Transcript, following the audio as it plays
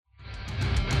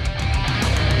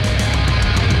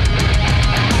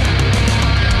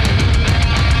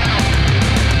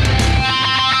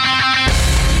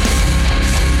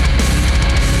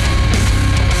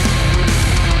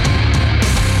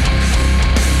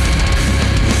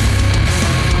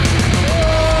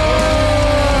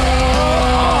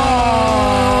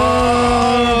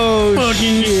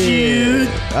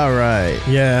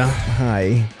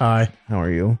Hi. Hi. How are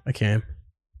you? I came.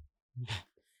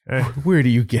 Hey. Where do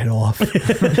you get off?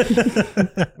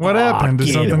 What happened? Did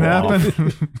get something off.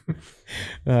 happen?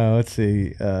 Let's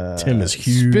see. Tim is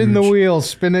huge. Spin the wheel.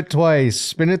 Spin it twice.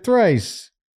 Spin it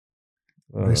thrice.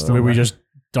 They still- Did we just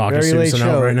dog Very late Susan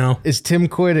out show. right now? Is Tim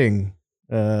quitting?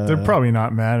 They're probably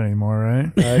not mad anymore,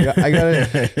 right? I got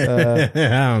it.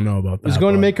 I don't know about that. I was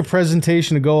going to but- make a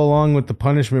presentation to go along with the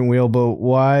punishment wheel, but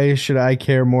why should I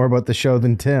care more about the show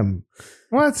than Tim?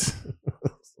 What?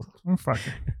 I'm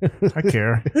fucking. I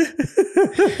care.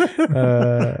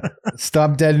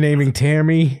 Stop dead naming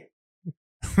Tammy.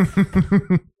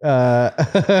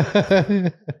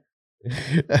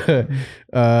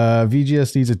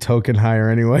 VGS needs a token higher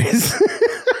anyways.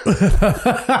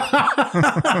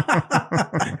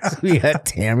 We had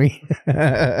Tammy.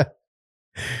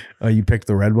 Oh, you picked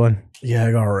the red one? Yeah,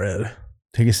 I got red.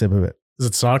 Take a sip of it. Does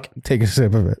it suck? Take a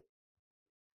sip of it.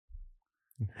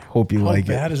 Hope you How like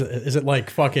bad it. is it? Is it like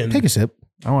fucking? Take a sip.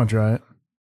 I want to try it.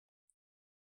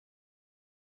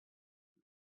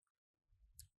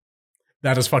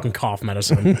 That is fucking cough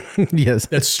medicine. Yes.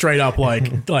 It's straight up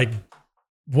like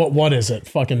what is it?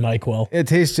 Fucking NyQuil. It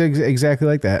tastes exactly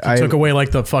like that. I took away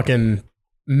like the fucking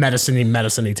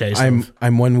medicine-y taste.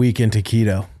 I'm 1 week into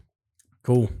keto.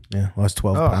 Cool. Yeah, lost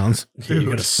 12 Oh. pounds. You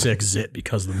got a sick zit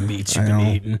because of the meats you've I been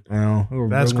know. eating. I know.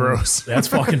 That's gross. That's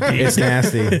fucking It's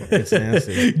nasty. It's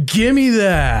nasty. Give me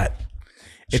that.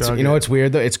 It's Chug you know it. what's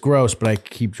weird though? It's gross, but I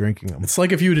keep drinking them. It's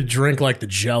like if you were to drink like the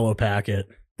Jell-O packet.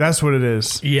 That's what it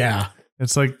is. Yeah.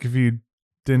 It's like if you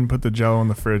didn't put the Jell in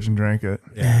the fridge and drank it.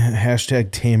 Hashtag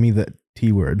Tammy the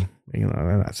T word. You know,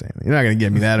 I'm not saying that. You're not gonna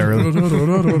get me that early.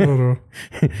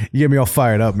 You get me all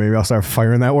fired up. Maybe I'll start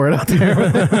firing that word out there.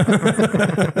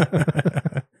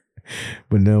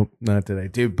 But no, not today,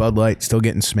 dude. Bud Light still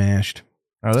getting smashed.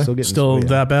 Are they? Still getting Still yeah.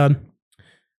 that bad?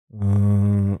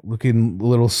 Looking a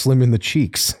little slim in the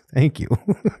cheeks. Thank you.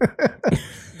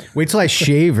 Wait till I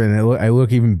shave and I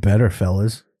look even better,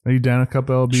 fellas. Are you down a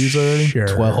couple LBs already? Sure.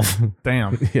 12.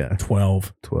 Damn. Yeah,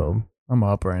 12. 12. I'm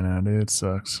up right now, dude. It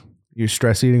sucks. You're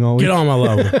stress eating all week? Get on my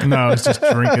level. No, it's just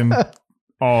drinking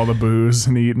all the booze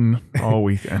and eating all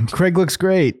weekend. Craig looks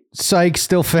great. Psych,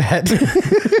 still fat.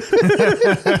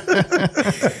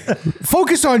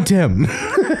 Focus on Tim.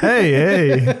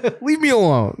 Hey. Leave me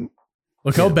alone.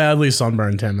 Look how badly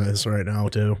sunburned Tim is right now,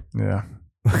 too. Yeah.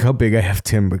 Look how big I have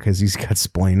Tim because he's got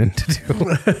splaining to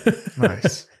do.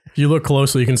 Nice. If you look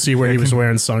closely, you can see where he was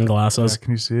wearing sunglasses.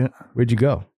 Can you see it? Where'd you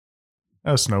go?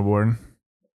 I was snowboarding.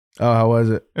 Oh, how was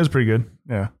it? It was pretty good.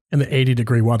 Yeah. In the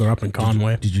 80-degree weather up in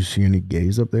Conway. Did you see any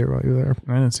gays up there while you were there?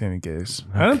 I didn't see any gays.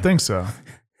 I don't think so.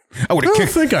 I would I don't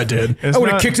think I did. It's I would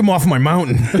have not- kicked him off my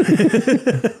mountain.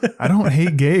 I don't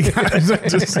hate gay guys. I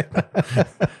just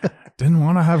didn't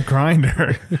want to have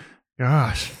Grindr.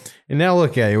 Gosh. And now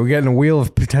look at you. We're getting a wheel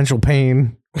of potential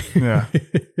pain. Yeah.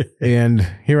 And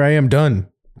here I am done.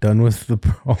 Done with the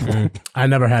problem. I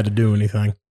never had to do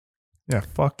anything. Yeah.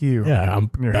 Fuck you. Yeah, I'm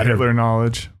Your better. Hitler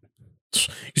knowledge.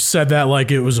 You said that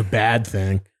like it was a bad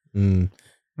thing. Mm.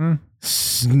 Hmm.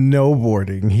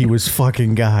 Snowboarding. He was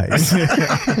fucking guys. No,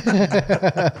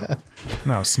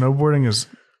 snowboarding is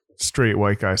straight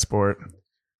white guy sport.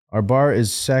 Our bar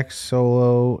is sex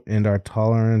solo and our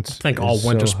tolerance. I think is all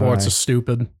winter so sports high. are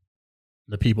stupid.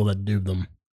 The people that do them.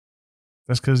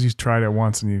 That's because you tried it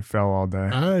once and you fell all day.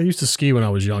 I used to ski when I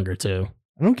was younger too.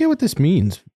 I don't get what this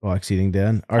means, Box Eating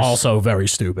Dad. Also very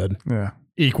stupid. Yeah.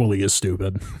 Equally as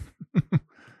stupid.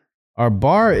 Our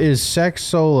bar is sex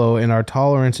solo and our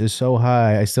tolerance is so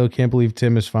high. I still can't believe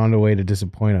Tim has found a way to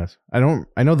disappoint us. I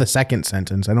know the second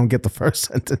sentence. I don't get the first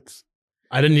sentence.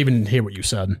 I didn't even hear what you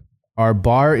said. Our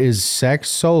bar is sex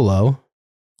solo,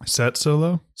 Set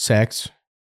solo? sex,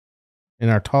 and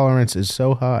our tolerance is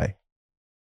so high.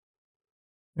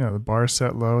 Yeah, the bar is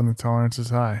set low and the tolerance is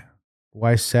high.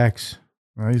 Why sex?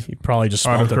 Well, He probably just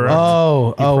spelled it Autocorrect.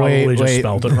 wrong. Oh, He wait. just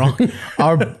spelled it wrong.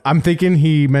 I'm thinking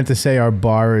he meant to say our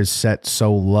bar is set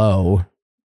so low.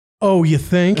 Oh, you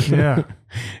think? yeah.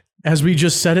 As we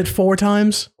just said it 4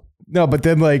 times? No, but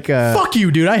then Fuck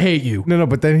you, dude. I hate you. No,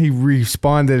 but then he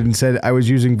responded and said, I was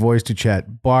using voice to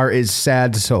chat. Bar is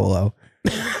sad solo.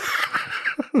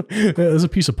 There's a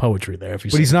piece of poetry there. If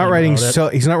you But he's say not anything writing about it. so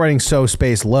he's not writing so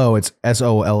space low. It's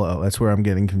SOLO. That's where I'm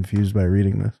getting confused by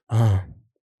reading this. Oh,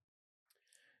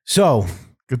 So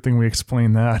Good thing we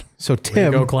explained that. way to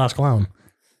Tim, go, class clown.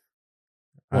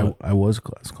 I was a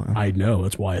class clown. I know.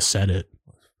 That's why I said it.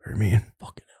 Very mean.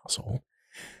 Fucking asshole.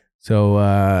 So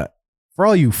for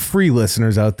all you free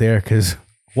listeners out there, because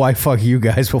why fuck you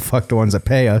guys? We'll fuck the ones that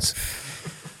pay us.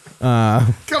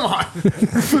 Come on.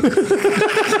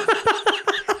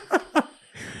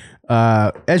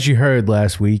 As you heard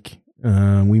last week,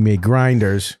 we made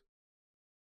grinders.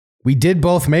 We did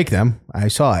both make them. I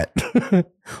saw it.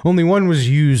 Only one was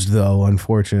used, though,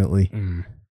 unfortunately. And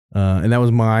that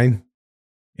was mine.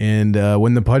 And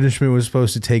when the punishment was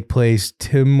supposed to take place,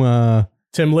 Tim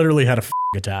literally had a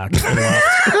attack.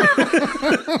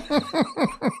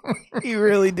 He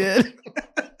really did.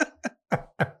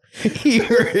 He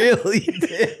really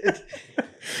did.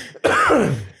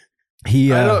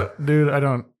 I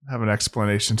don't have an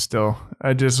explanation still.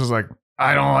 I just was like,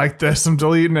 I don't like this. I'm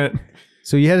deleting it.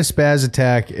 So you had a spaz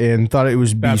attack and thought it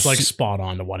was That's like spot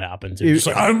on to what happened. He's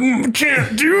like, I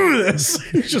can't do this.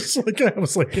 He's just like, I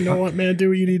was like, you know what, man, do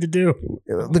what you need to do.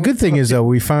 The good thing is, though,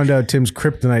 we found out Tim's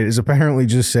kryptonite is apparently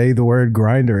just say the word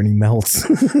grinder and he melts.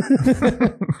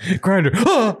 Grinder.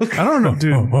 I don't know,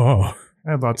 dude.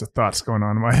 I had lots of thoughts going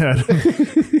on in my head.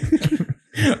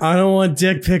 I don't want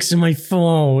dick pics in my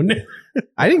phone.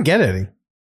 I didn't get any.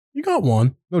 You got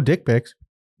one. No dick pics.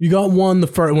 You got one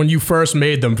when you first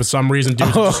made them. For some reason,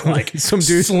 dude, just like some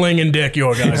dude slinging dick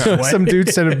your guys' way. Some dude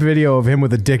sent a video of him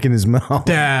with a dick in his mouth.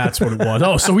 That's what it was.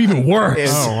 Oh, so even worse.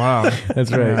 Oh wow,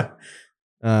 that's right.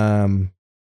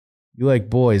 You like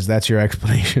boys? That's your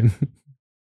explanation.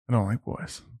 I don't like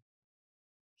boys.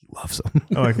 He loves them.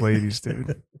 I like ladies,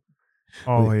 dude.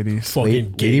 All ladies.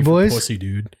 Fucking gay lady boys, pussy,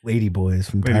 dude. Lady boys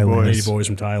from Lady Thailand. boys. Lady boys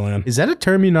from Thailand. Is that a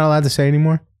term you're not allowed to say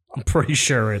anymore? I'm pretty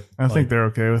sure it. I think they're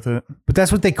okay with it. But that's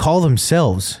what they call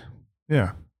themselves.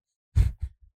 Yeah.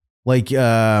 Like,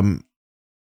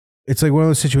 it's like one of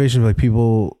those situations where like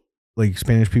people, like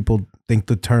Spanish people, think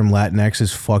the term Latinx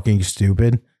is fucking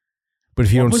stupid. But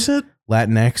if you What don't, was it?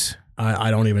 Latinx.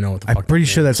 I don't even know what the fuck. I'm pretty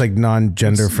sure that's like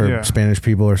non-gender It's- for yeah. Spanish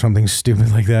people or something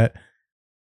stupid like that.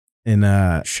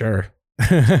 And Sure.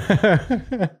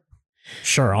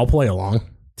 Sure, I'll play along.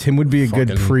 Tim would be a good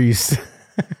Fucking- priest.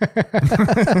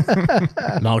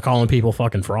 Not calling people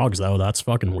fucking frogs though. That's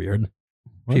fucking weird.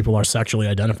 What? People are sexually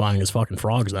identifying as fucking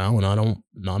frogs now, and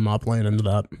I'm not playing into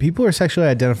that. People are sexually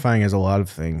identifying as a lot of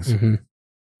things. Mm-hmm.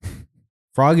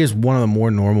 Frog is one of the more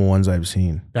normal ones I've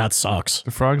seen. That sucks.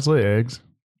 The frogs lay eggs.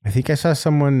 I think I saw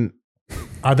someone.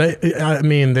 Are they? I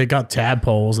mean, they got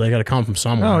tadpoles. They got to come from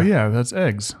somewhere. Oh yeah, that's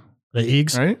eggs, The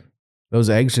eggs. right? Those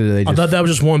eggs, or do they I just? thought that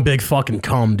was just one big fucking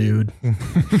cum, dude.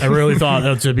 I really thought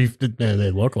that to be. Man,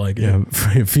 they look like it. Yeah,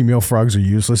 female frogs are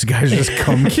useless. Guys just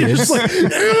cum kids. Just like,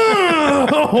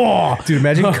 Dude,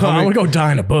 imagine I'm coming. gonna go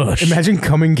die in a bush. Imagine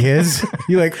coming kids.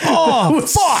 You're like, oh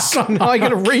fuck! Now I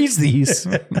gotta raise these.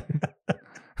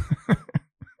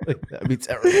 Like, that'd be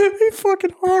terrible. They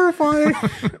fucking horrifying.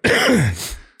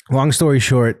 Long story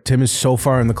short, Tim is so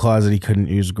far in the closet he couldn't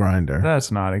use Grinder,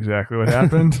 That's not exactly what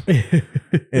happened. It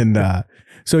and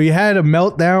so he had a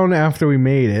meltdown after we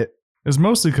made it. was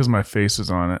mostly because my face is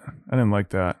on it. I didn't like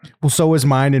that. Well, so was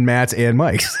mine and Matt's and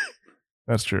Mike's.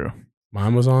 That's true.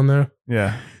 Mine was on there.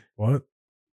 Yeah. What?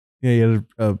 Yeah, you had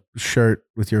a shirt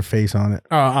with your face on it,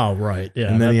 Oh, right.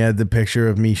 Yeah. and then he had the picture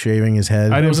of me shaving his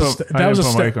head. I didn't was put, a I that was didn't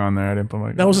a put sta- Mike on there. I didn't put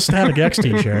Mike. that was a Static X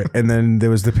t-shirt. And then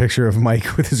there was the picture of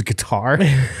Mike with his guitar,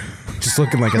 just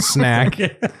looking like a snack.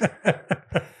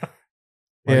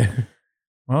 Yeah.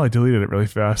 Well, I deleted it really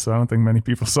fast, so I don't think many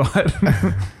people saw it.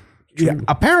 Yeah.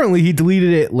 Apparently, he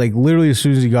deleted it like literally as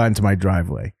soon as he got into my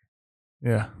driveway.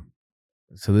 Yeah.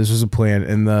 So this was a plan,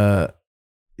 and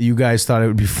you guys thought it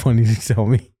would be funny to tell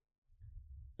me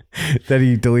that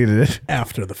he deleted it.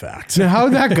 After the fact. So how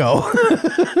did that go?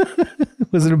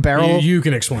 Was it a barrel? You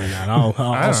can explain that.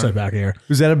 I'll sit back here.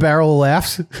 Was that a barrel of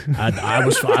laughs? I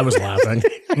was laughing.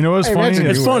 You know what's I funny? imagine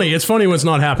is It's funny. It's funny when it's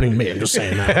not happening to me. I'm just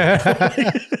saying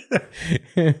that.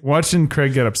 Watching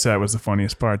Craig get upset was the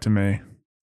funniest part to me.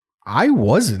 I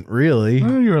wasn't really.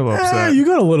 Oh, you were a little upset. You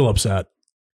got a little upset.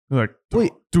 You're like,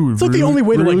 Wait, dude, It's like the only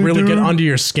way to like really get dude? under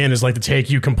your skin is like to take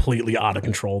you completely out of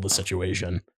control of the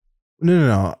situation.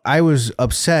 No. I was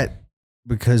upset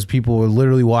because people were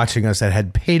literally watching us that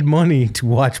had paid money to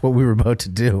watch what we were about to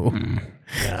do.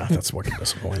 Yeah, that's fucking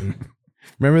disappointing.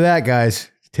 Remember that, guys?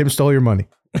 Tim stole your money.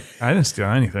 I didn't steal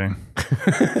anything.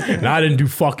 And I didn't do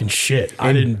fucking shit.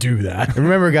 I didn't do that. And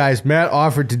remember, guys, Matt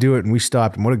offered to do it and we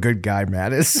stopped him. What a good guy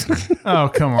Matt is. Oh,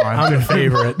 come I'm on. the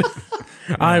favorite.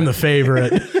 I'm the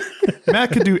favorite.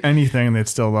 Matt could do anything and they'd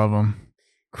still love him.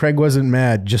 Craig wasn't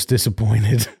mad, just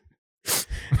disappointed.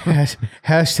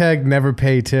 Hashtag never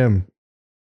pay Tim.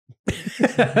 Okay.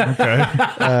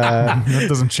 That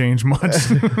doesn't change much.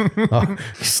 Oh,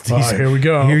 Here we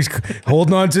go. He's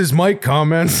holding on to his mic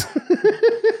comments.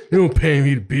 You don't pay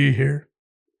me to be here.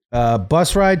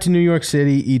 Bus ride to New York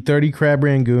City, eat 30 crab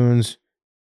rangoons,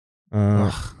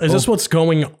 Is this what's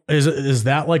going? Is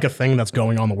that like a thing that's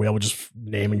going on the wheel? We're just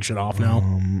naming shit off now.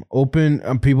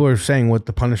 People are saying what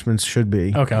the punishments should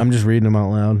be. Okay. I'm just reading them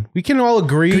out loud. We can all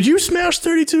agree. Could you smash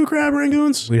 32 crab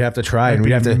rangoons? We'd have to try, and I'd we'd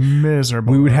be have to.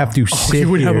 miserable. We would have to You sit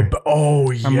would here. have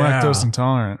yeah. I'm lactose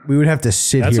intolerant. We would have to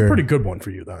sit That's here. a pretty good one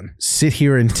for you then. Sit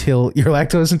here until you're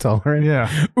lactose intolerant. Yeah.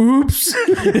 Oops.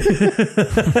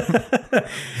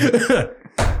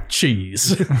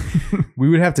 Cheese. We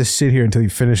would have to sit here until he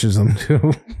finishes them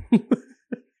too.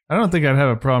 I don't think I'd have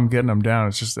a problem getting them down.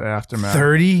 It's just the aftermath.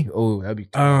 30? Oh, that'd be.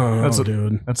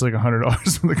 Dude. That's like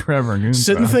 $100 for the crab rangoon.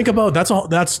 Sit and think about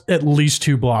that's at least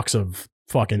 2 blocks of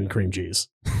fucking cream cheese.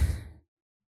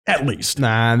 At least.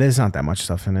 Nah, there's not that much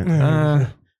stuff in it.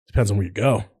 Depends on where you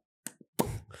go.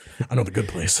 I know the good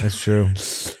place. That's true.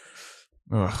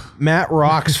 Ugh. Matt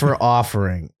rocks for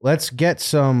offering. Let's get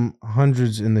some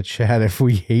hundreds in the chat if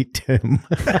we hate Tim.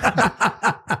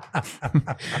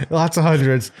 Lots of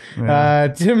hundreds. Yeah.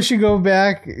 Tim should go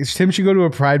back. Tim should go to a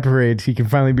pride parade so he can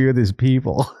finally be with his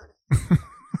people.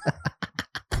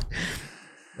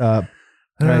 All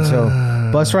right, so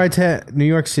bus ride to New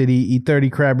York City, eat 30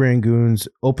 crab rangoons,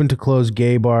 open to close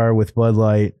gay bar with Bud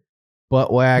Light,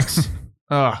 butt wax.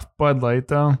 Bud Light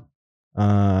though.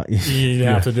 You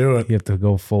have to do it. You have to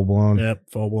go full blown. Yep,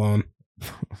 full blown.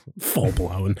 Full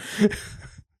blown.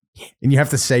 And you have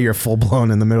to say you're full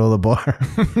blown in the middle of the bar.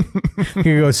 You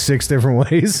can go 6 different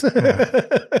ways.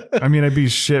 I mean, I'd be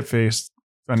shit faced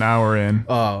an hour in.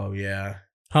 Oh, yeah.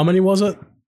 How many was it?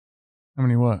 How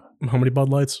many what? How many Bud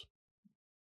Lights?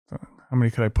 How many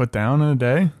could I put down in a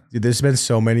day? Dude, there's been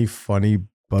so many funny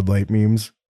Bud Light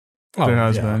memes. There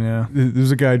has been, yeah.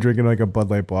 There's a guy drinking like a Bud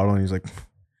Light bottle, and he's like,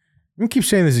 you keep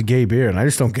saying this is gay beer, and I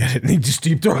just don't get it. And he just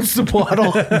deep throats the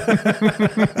bottle.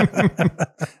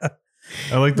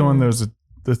 I like the one that was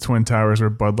the Twin Towers where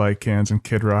Bud Light cans and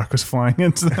Kid Rock was flying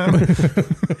into them.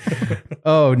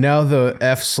 Oh, now the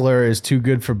F slur is too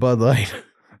good for Bud Light.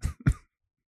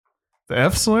 The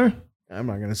F slur? I'm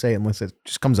not going to say it unless it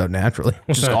just comes out naturally,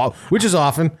 which is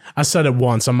often. I said it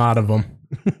once. I'm out of them.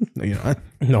 No, you're not.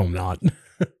 No, I'm not.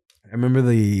 I remember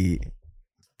the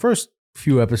first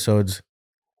few episodes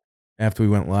after we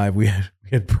went live, we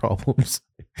had problems.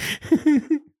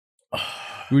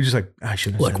 We were just like, I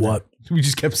shouldn't have Like said what? that. We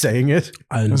just kept saying it.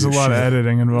 There's a lot of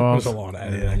editing involved. There's a lot of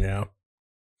editing, yeah.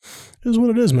 It is what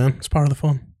it is, man. It's part of the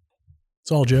fun.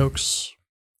 It's all jokes.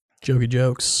 Jokey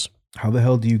jokes. How the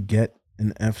hell do you get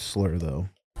an F slur, though?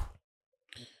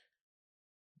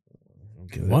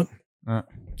 What? I'm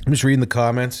just reading the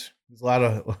comments. There's a lot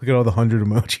of, look at all the 100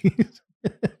 emojis.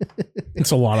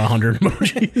 It's a lot of 100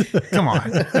 emojis. Come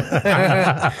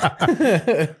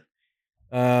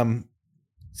on.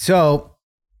 So,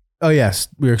 oh yes,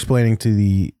 we were explaining to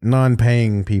the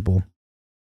non-paying people.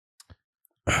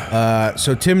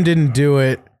 So Tim didn't do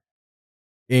it,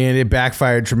 and it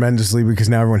backfired tremendously because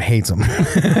now everyone hates him.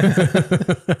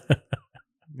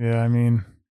 Yeah, I mean,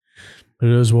 It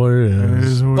is what it it is.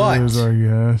 is what But- it is, I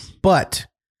guess. But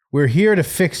we're here to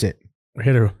fix it.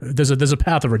 There's a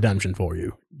path of redemption for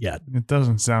you yet. It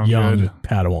doesn't sound Young good.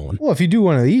 Padawan. Well, if you do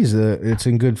one of these, it's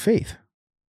in good faith.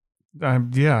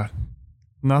 Yeah.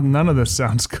 None of this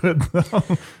sounds good, though.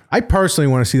 I personally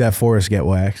want to see that Forrest get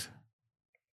waxed.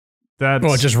 That's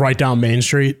Oh, just right down Main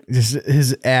Street. Just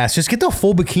his ass. Just get the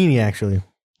full bikini, actually.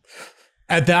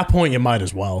 At that point, you might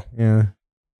as well. Yeah.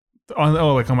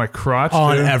 like on my crotch.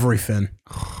 On too? everything.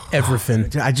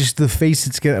 Everything. I just, the face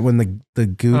it's got when the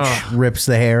gooch Ugh. rips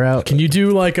the hair out. Can you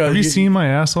do like a... Have you seen my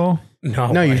asshole?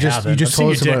 No, No, you I just- haven't. you just I've seen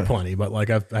told your us dick about- plenty, but like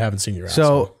I haven't seen your ass.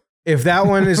 So if that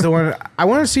one is the one, I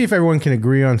want to see if everyone can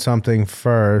agree on something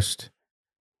first.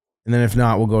 And then if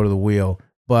not, we'll go to the wheel.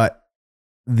 But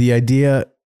the idea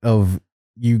of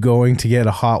you going to get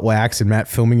a hot wax and Matt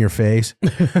filming your face.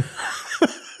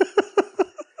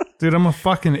 Dude, I'm a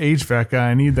fucking HVAC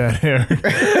guy. I need that hair.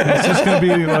 It's just going to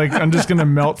be like, I'm just going to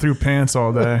melt through pants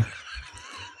all day.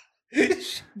 Gay,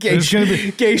 It's gonna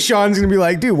be- Gay Sean's going to be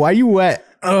like, dude, why you wet?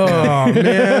 Oh,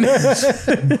 man.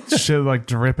 Shit like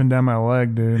dripping down my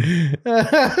leg, dude.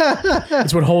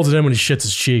 That's what holds it in when he shits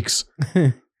his cheeks.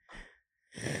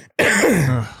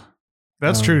 Ugh.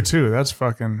 That's true, too. That's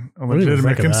fucking a What do you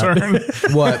legitimate think of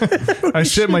concern. What? I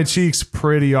shit my cheeks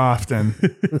pretty often.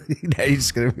 Now you're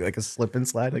just going to be like a slip and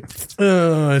slide. Like, It's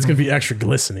going to be extra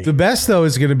glistening. the best, though,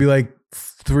 is going to be like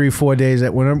 3-4 days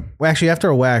at when well, actually, after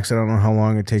a wax, I don't know how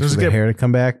long it takes Does for it the get- hair to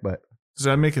come back, but Does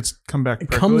that make it come back It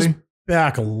prickly? comes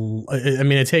back. I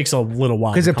mean, it takes a little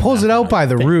while. because to it come pulls back, it out I by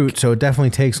the think. root, so it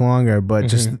definitely takes longer. But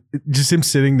just him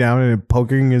sitting down and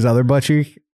poking his other butt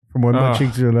cheek from one butt Oh,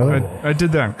 cheek to another. I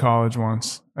did that in college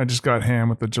once. I just got ham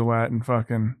with the Gillette and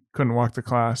fucking couldn't walk to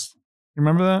class.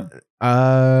 remember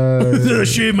that?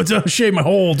 Shave my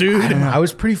hole, dude. I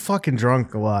was pretty fucking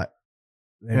drunk a lot.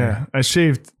 Yeah. I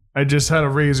shaved. I just had a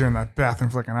razor in that bathroom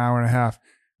for like an hour and a half. I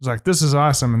was like, this is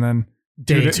awesome. And then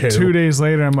Day 2. 2 days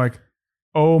later, I'm like,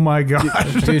 oh my God.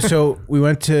 Dude, so we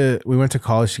went to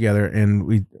college together, and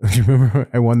do you remember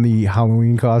I won the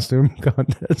Halloween costume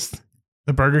contest?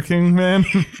 The Burger King man,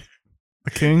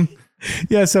 the king.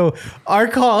 Yeah, so our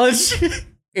college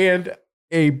and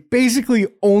a basically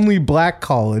only black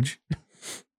college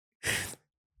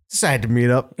decided to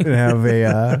meet up and have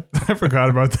a I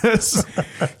forgot about this.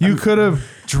 You could have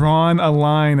drawn a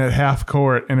line at half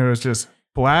court and it was just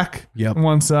black on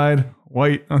one side,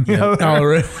 white on the other. Oh,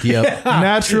 really? yep.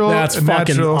 That's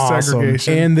fucking awesome.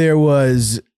 segregation. And there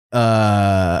was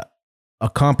a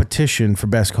competition for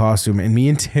best costume, and me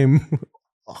and Tim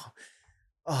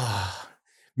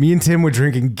were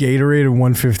drinking Gatorade at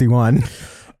 151.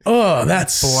 Oh,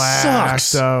 that Blacked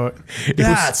sucks. out.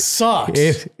 That sucks.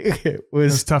 It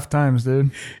was It's tough times, dude.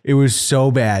 It was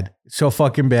so bad. So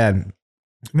fucking bad. You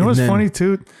know what's And then- funny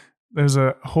too? There's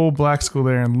a whole black school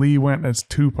there, and Lee went as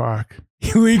Tupac.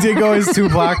 Lee did go as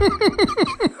Tupac.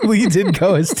 Lee did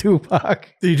go as Tupac.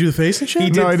 Did you do the face and shit? He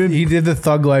did, No, I didn't. He did the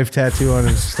Thug Life tattoo on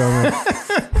his stomach.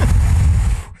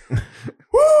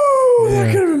 Woo!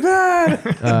 That could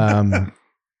have been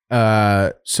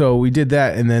bad. So we did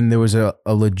that, and then there was a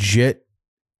legit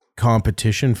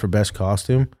competition for best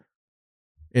costume,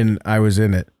 and I was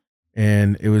in it.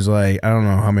 And it was like, I don't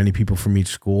know how many people from each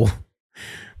school,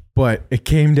 but it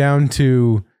came down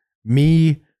to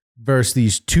me versus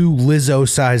these 2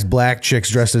 Lizzo-sized black chicks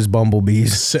dressed as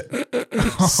bumblebees. Sick.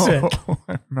 Oh,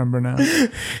 I remember now.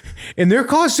 And their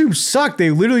costumes sucked. They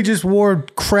literally just wore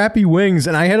crappy wings,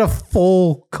 and I had a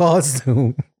full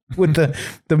costume with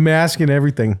the mask and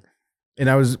everything. And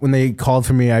when they called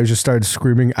for me, I just started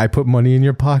screaming, "I put money in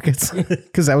your pockets,"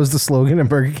 because that was the slogan at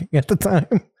Burger King at the time.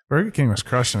 Burger King was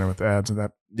crushing it with ads at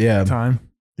that Yeah. time.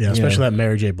 Yeah, especially that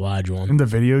Mary J. Blige one. In the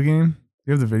video game,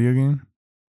 you have the video game.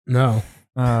 No.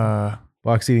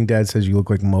 Box Eating Dad says you look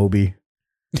like Moby.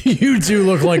 You do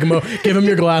look like Mo. Give him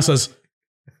your glasses.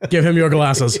 Give him your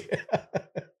glasses.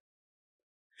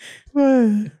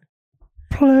 Play.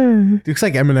 Looks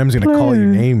like Eminem's gonna call your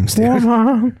name,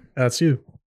 Stan. That's you.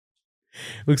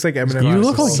 Looks like Eminem. You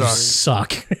look like you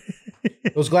suck. suck.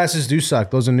 Those glasses do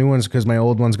suck. Those are new ones because my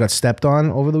old ones got stepped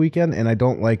on over the weekend, and I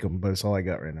don't like them. But it's all I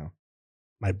got right now.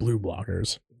 My blue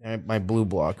blockers. My blue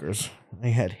blockers. I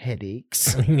had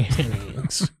headaches.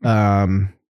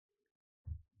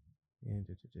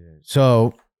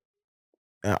 So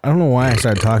I don't know why I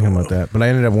started talking about that, but I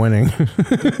ended up winning.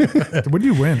 What did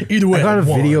you win? Either way, I got a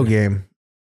won. video game.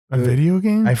 A video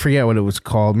game? I forget what it was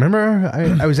called. Remember?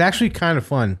 I was actually kind of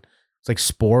fun. It's like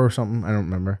Spore or something. I don't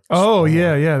remember. Oh,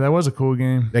 yeah. That was a cool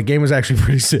game. That game was actually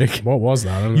pretty sick. What was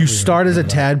that? I don't You even start as a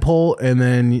remember that. tadpole, and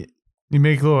then You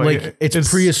make little like it's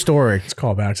prehistoric. Let's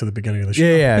call back to the beginning of the show.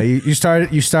 Yeah. You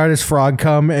start as Frog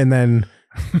Cum, and then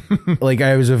like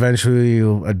I was eventually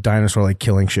a dinosaur, like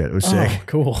killing shit. It was sick. Oh,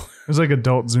 cool. It was like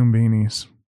adult Zoombinis.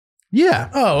 Yeah.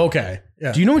 Oh, okay.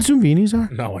 Yeah. Do you know what Zoombinis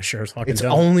are? No, I sure as fucking It's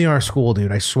don't. only our school,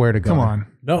 dude. I swear to God. Come on.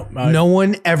 No, No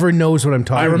one ever knows what I'm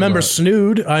talking I about. remember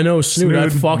Snood. I know Snood. I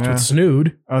Snood, fucked yeah. with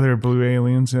Snood. Other blue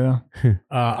aliens, yeah.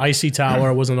 Icy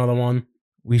Tower was another one.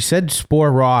 We said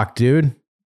Spore Rock, dude.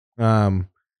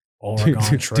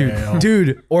 Oregon Trail.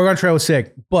 Dude, Oregon Trail was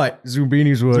sick, but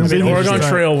Zumbinis was. I mean, Zumbinis Oregon was-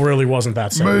 Trail really wasn't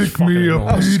that sick. It was Make fucking me a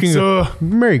annoying. pizza.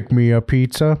 Make me a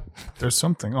pizza. There's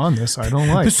something on this I don't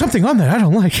like. There's something on that I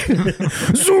don't like.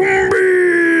 Zumbinis.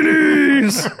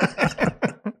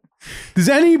 Does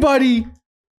anybody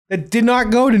that did not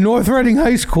go to North Reading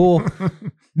High School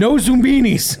know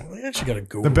Zumbinis? I actually got to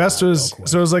Google The best that was, real quick.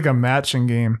 so it was like a matching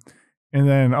game. And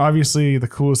then obviously the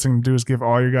coolest thing to do is give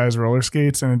all your guys roller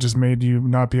skates, and it just made you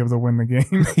not be able to win the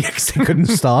game. Because they couldn't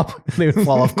stop. They would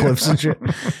fall off cliffs and shit.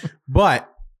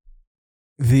 But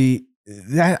the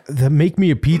Make Me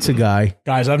a Pizza guy.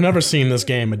 Guys, I've never seen this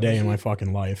game a day in my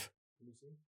fucking life.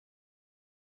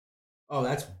 Oh,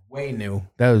 that's way new.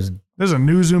 That was, There's a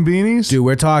new Zoombinis. dude,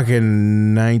 we're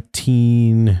talking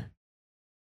 90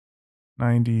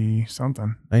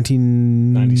 something.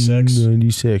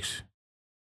 1996.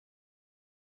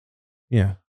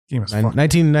 Yeah. Game is fucking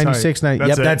 1996. tight.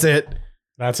 Yep, that's it.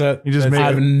 That's it. You just make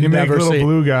I've you make never little seen.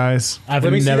 blue guys. I've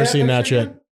Let me see never that seen that picture shit.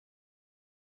 again.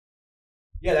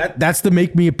 Yeah, that's the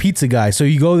Make Me a Pizza guy. So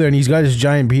you go there and he's got this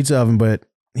giant pizza oven, but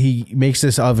he makes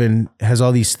this oven, has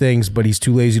all these things, but he's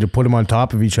too lazy to put them on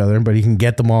top of each other, but he can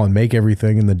get them all and make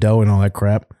everything and the dough and all that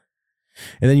crap.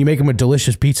 And then you make him a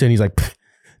delicious pizza and he's like,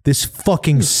 this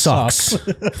fucking sucks.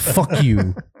 Fuck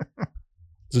you.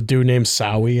 There's a dude named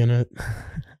Sowie in it.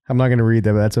 I'm not going to read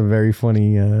that, but that's a very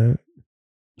funny.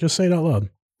 Just say it out loud.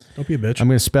 Don't be a bitch. I'm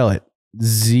going to spell it.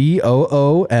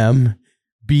 ZOOMBEANERS.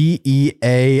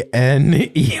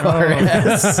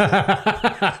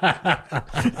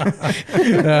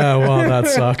 Well, that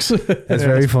sucks. That's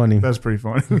very funny. That's pretty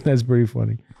funny. That's pretty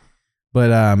funny.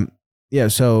 But yeah,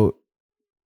 so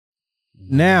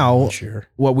now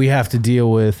what we have to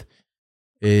deal with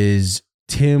is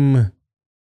Tim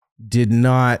did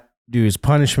not do his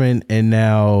punishment, and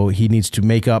now he needs to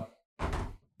make up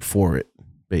for it,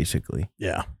 basically.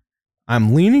 Yeah.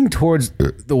 I'm leaning towards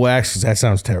the wax because that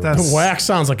sounds terrible. The wax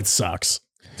sounds like it sucks.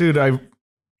 Dude, I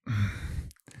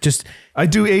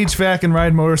do HVAC and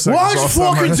ride motorcycles. Why'd you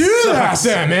fucking do that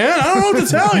then, man? I don't know what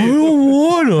to tell you.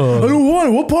 I don't want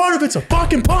to. What part of it's a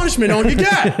fucking punishment on you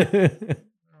get?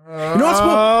 You're not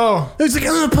supposed. It's like,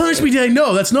 I'm going to punish me today.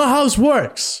 No, that's not how this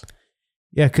works.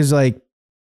 Yeah, because like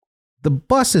the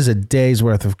bus is a day's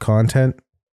worth of content.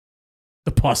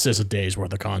 The bus is a day's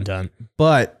worth of content.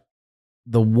 But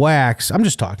the wax, I'm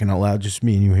just talking out loud, just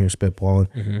me and you here spitballing.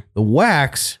 Mm-hmm. The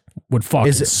wax would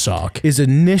fucking suck. His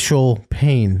initial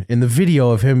pain in the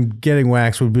video of him getting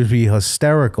waxed would be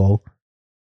hysterical.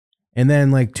 And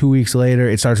then like 2 weeks later,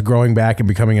 it starts growing back and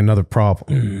becoming another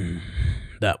problem.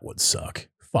 That would suck.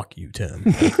 Fuck you, Tim.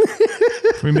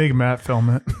 We make Matt film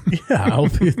it. Yeah.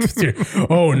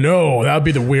 Oh no, that would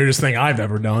be the weirdest thing I've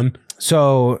ever done.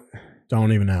 So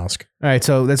don't even ask. All right,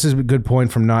 so this is a good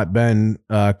point from Not Ben.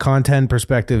 Content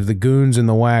perspective, the goons and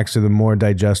the wax are the more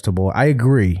digestible. I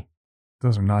agree.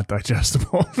 Those are not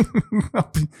digestible.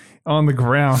 I'll be on the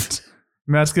ground.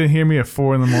 Matt's going to hear me at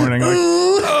 4 a.m. Like,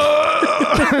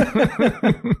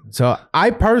 So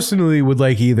I personally would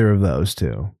like either of those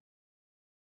two.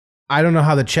 I don't know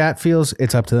how the chat feels.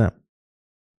 It's up to them.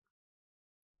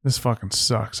 This fucking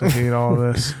sucks. I hate all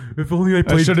this. If only I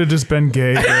should have just been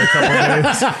gay for a couple of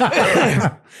days.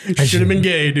 I should have been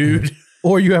gay, dude.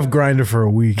 Or you have Grindr for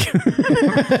a week.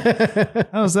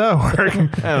 How's that work?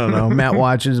 I don't know. Matt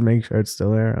watches, make sure it's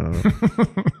still there. I don't know.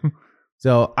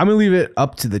 So I'm going to leave it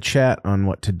up to the chat on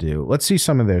what to do. Let's see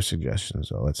some of their suggestions,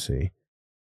 though. Let's see.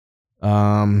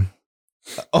 Oh,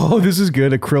 this is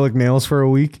good. Acrylic nails for a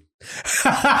week. That's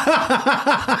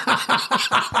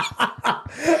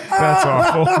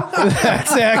awful.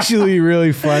 That's actually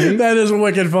really funny. That is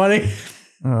wicked funny.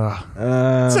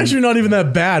 It's actually not even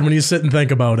that bad when you sit and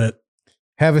think about it.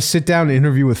 Have a sit-down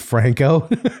interview with Franco.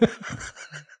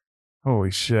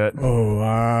 Holy shit. Oh,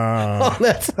 wow. Oh,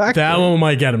 that's not that good. one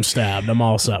might get him stabbed. I'm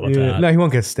all set with that. No, he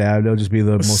won't get stabbed. It'll just be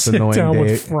the most Sit annoying down day.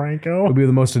 with Franco. It'll be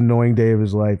the most annoying day of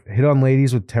his life. Hit on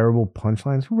ladies with terrible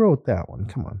punchlines. Who wrote that one?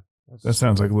 Come on. That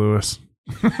sounds like Lewis.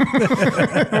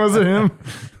 Was it him?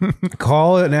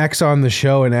 Call an ex on the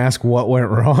show and ask what went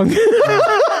wrong.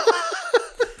 I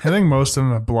think most of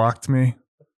them have blocked me.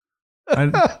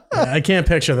 I can't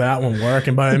picture that one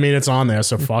working, but I mean, it's on there,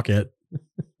 so fuck it.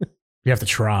 You have to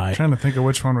try. I'm trying to think of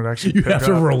which one would actually You pick have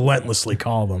to up. relentlessly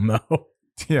call them, though.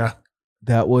 Yeah.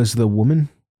 That was the woman?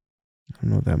 I don't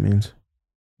know what that means.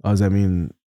 Oh, does that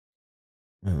mean...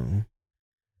 Oh.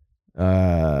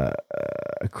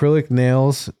 Acrylic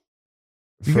nails...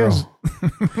 You guys,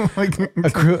 like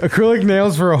acrylic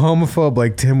nails for a homophobe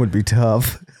like Tim would be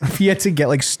tough. If he had to get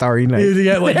like Starry Night.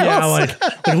 like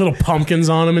little pumpkins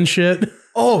on them and shit.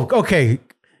 Oh, okay.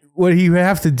 What he would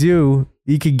have to do,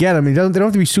 he could get them. They don't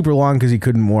have to be super long because he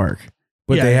couldn't work.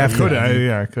 But Yeah, they have could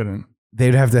to. I couldn't.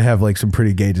 They'd have to have like some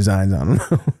pretty gay designs on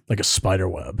them. Like a spider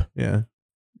web. Yeah.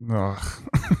 Ugh.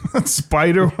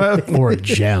 Spider web Or a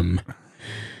gem.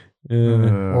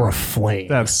 Or a Uh, flame.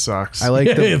 that sucks. I like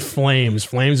the flames.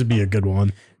 Flames would be a good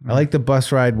one. I like the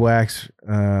bus ride wax.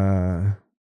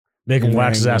 Make him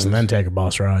wax his ass and then take a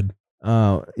bus ride.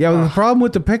 Yeah, well, the problem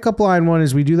with the pickup line one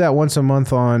is we do that once a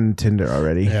month on Tinder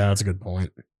already. Yeah, that's a good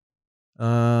point.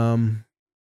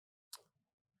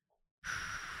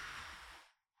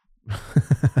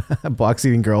 Box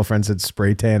eating girlfriend said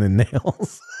spray tan and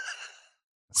nails.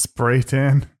 Spray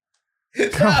tan.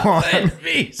 Come on. That'd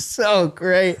be so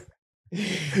great.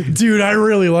 Dude, I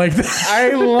really like that.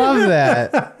 I love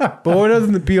that. But what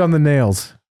doesn't it be on the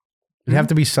nails? It'd have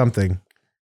to be something.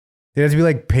 It'd have to be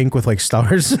like pink with like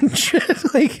stars and shit.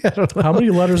 Like, I don't know. How many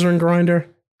letters are in Grindr?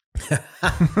 They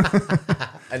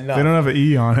don't have an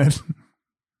E on it.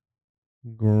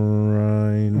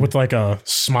 Grind. With like a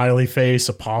smiley face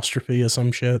apostrophe or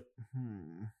some shit.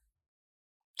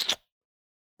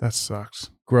 That sucks.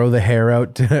 Grow the hair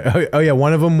out. Oh yeah,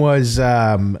 one of them was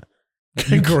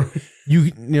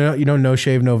you know no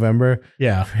shave November.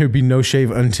 Yeah. It would be no shave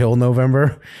until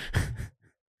November.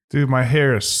 Dude, my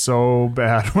hair is so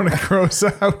bad when it grows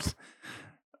out.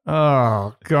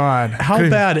 Oh God. How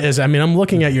bad is? I mean, I'm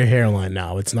looking at your hairline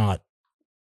now. It's not.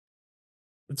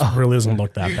 It really doesn't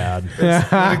look that bad.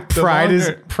 Like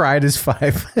Pride is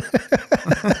 5.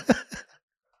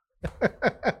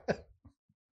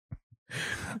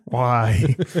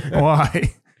 Why? Why?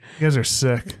 You guys are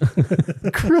sick.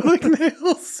 Acrylic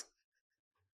nails.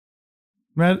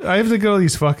 Man, I have to go to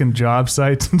these fucking job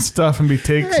sites and stuff and be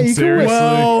taken seriously.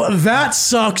 Well, that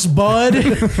sucks, bud.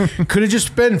 Could have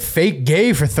just been fake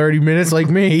gay for 30 minutes like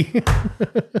me.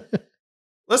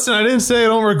 Listen, I didn't say I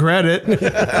don't regret it.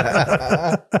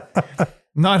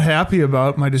 Not happy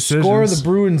about my decisions. Score of the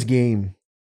Bruins game.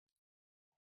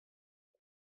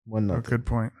 1-0. Oh, good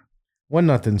point.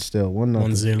 1-0 still.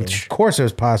 1-0. still. Of course it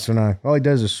was Pasternak. All he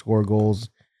does is score goals.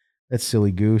 That's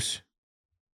silly goose.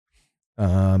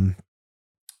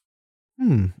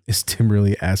 Is Tim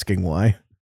really asking why?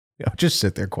 I'll just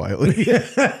sit there quietly. Yeah.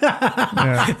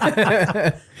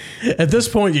 At this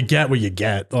point, you get what you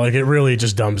get. Like, it really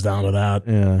just dumbs down to that.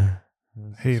 Yeah.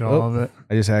 Hate all of it.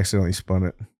 I just accidentally spun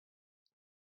it.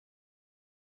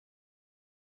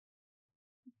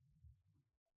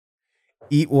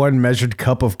 Eat 1 measured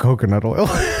cup of coconut oil.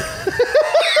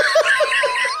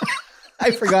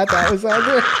 I forgot that was on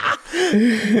there.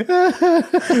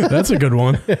 That's a good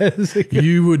one.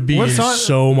 You would be in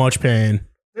so much pain.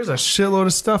 There's a shitload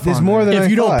of stuff There's on more there. than If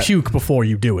you I don't thought. puke before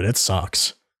you do it, it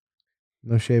sucks.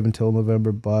 No shave until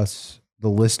November bus. The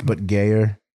list but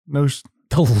gayer. No,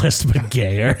 The list but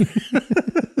gayer.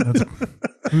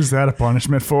 who's that a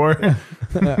punishment for?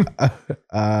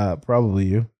 Probably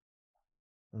you.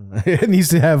 It needs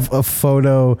to have a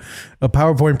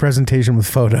PowerPoint presentation with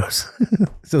photos.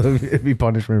 So it'd be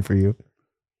punishment for you.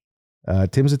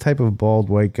 Tim's the type of bald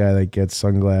white guy that gets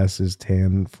sunglasses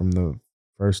tan from the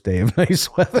first day of nice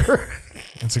weather.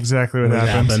 That's exactly what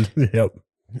happened. Yep.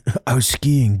 I was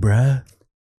skiing, bruh.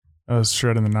 I was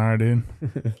shredding the gnar, dude.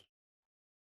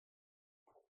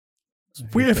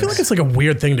 Weird. I feel like it's like a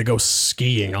weird thing to go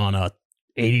skiing on a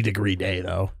 80-degree day,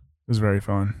 though. It was very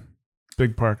fun.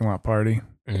 Big parking lot party.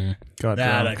 Got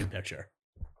That drunk. I can picture.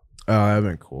 Oh, that'd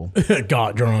been cool.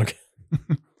 Got drunk.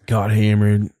 Got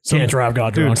hammered. Can't drive,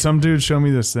 got Dude, drunk. some dude showed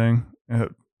me this thing.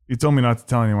 He told me not to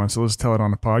tell anyone, so let's tell it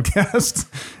on the podcast.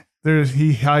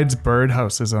 He hides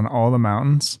birdhouses on all the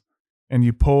mountains, and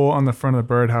you pull on the front of the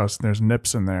birdhouse, and there's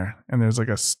nips in there, and there's like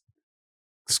a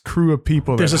crew of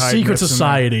people. There's that a hide secret nips in there.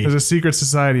 society. There's a secret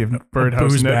society of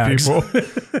birdhouse Booze nip bags. people.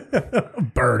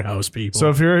 Birdhouse people. So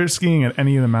if you're skiing at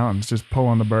any of the mountains, just pull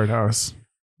on the birdhouse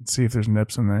and see if there's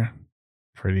nips in there.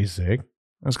 Pretty sick.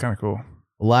 That's kind of cool.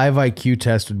 Live IQ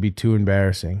test would be too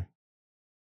embarrassing.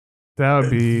 That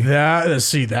would be. that's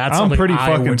I'm something pretty I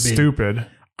fucking would be, stupid.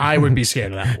 I would be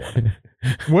scared of that one.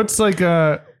 What's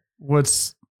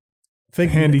what's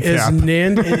Think handicap?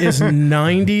 Is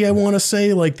 90, I want to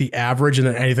say, like the average, and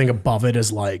then anything above it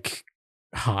is like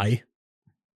high.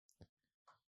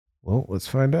 Well, let's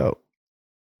find out.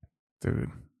 Dude.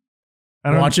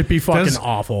 Watch it be fucking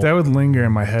awful. That would linger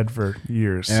in my head for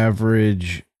years.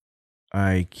 Average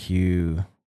IQ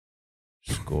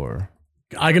score.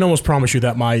 I can almost promise you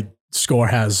that my score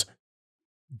has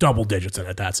double digits in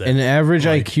it. That's it. An average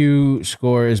Like- IQ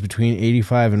score is between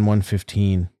 85 and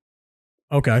 115.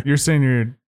 Okay. You're saying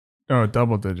you're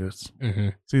double digits. Mm-hmm.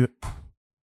 See that?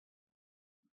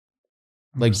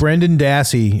 Like Brendan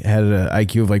Dassey had an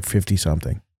IQ of like 50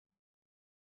 something.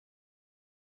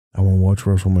 I want to watch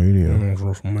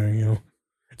WrestleMania.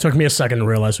 It took me a second to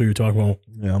realize who you were talking about.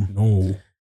 Yeah.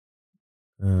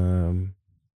 No.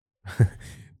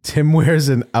 Tim wears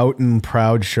an out and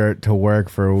proud shirt to work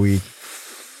for a week.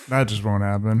 That just won't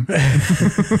happen.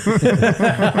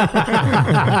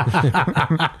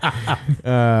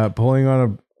 Pulling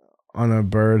on a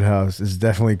birdhouse is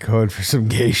definitely code for some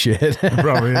gay shit. It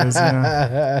probably is,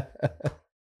 yeah.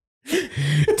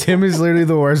 Tim is literally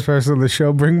the worst person on the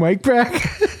show. Bring Mike back.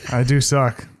 I do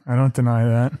suck. I don't deny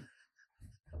that.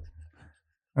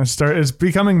 It's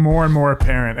becoming more and more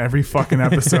apparent every fucking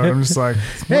episode. I'm just like,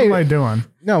 what am I doing?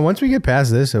 No, once we get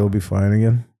past this, it'll be fine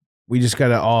again. We just got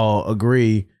to all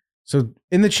agree. So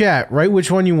in the chat, write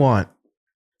which one you want.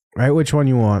 Write which one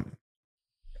you want.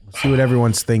 Let's see what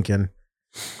everyone's thinking.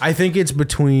 I think it's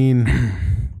between.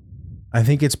 I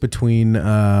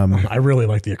really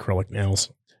like the acrylic nails.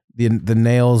 the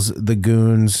nails, the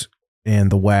goons,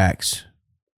 and the wax.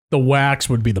 The wax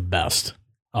would be the best,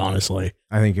 honestly.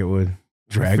 I think it would.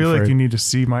 I feel like you need to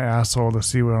see my asshole to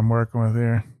see what I'm working with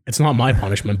here. It's not my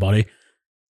punishment, buddy.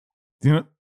 You know,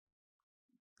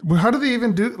 well, how do they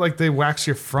even do? Like they wax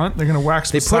your front? They're gonna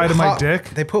wax the side of my dick.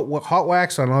 They put hot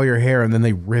wax on all your hair and then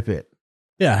they rip it.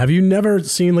 Yeah, have you never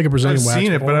seen like a I've Brazilian wax?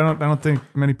 seen it, before? but I don't think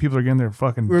many people are getting their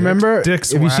fucking Remember,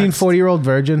 dicks have you seen waxed. 40-Year-Old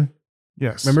Virgin?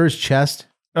 Yes. Remember his chest?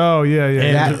 Oh yeah, yeah.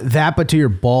 And- yeah. That but to your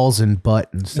balls and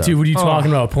butt and stuff. Dude, what are you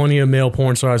talking about? Plenty of male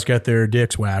porn stars get their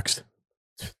dicks waxed.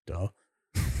 Duh.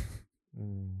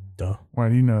 Duh. Why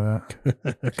do you know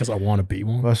that? Because I want to be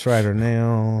one. Bus Rider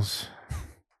nails.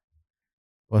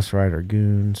 Bus Rider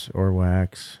goons or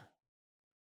wax.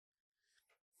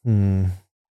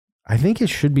 I think it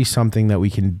should be something that we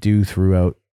can do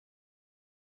throughout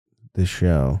the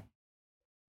show.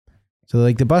 So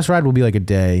like the bus ride will be like a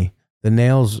day. The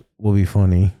nails will be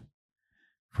funny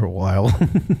for a while.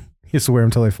 You have to wear them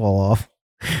until they fall off.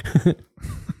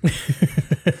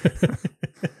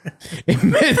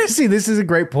 See, this is a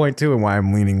great point too, and why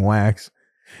I'm leaning wax.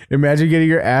 Imagine getting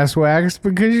your ass waxed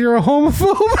because you're a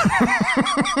homophobe.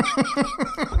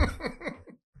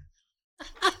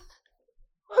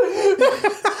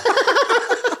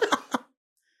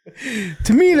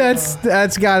 To me,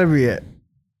 that's got to be it.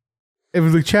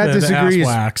 If the chat disagrees, the ass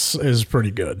wax is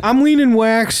pretty good. I'm leaning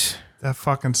wax. That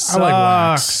fucking sucks. I like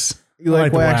wax. You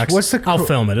like wax? What's the? I'll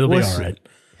film it. It'll be what's- all right.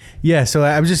 Yeah, so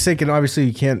I was just thinking. Obviously,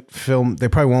 you can't film. They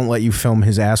probably won't let you film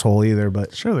his asshole either.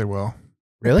 But Sure they will.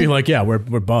 really, Be like, yeah, we're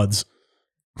buds.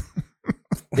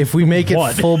 if we make it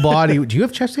What? full body, do you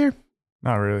have chest hair?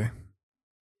 Not really.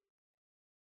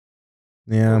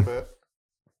 Yeah.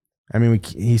 I mean,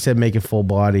 he said make it full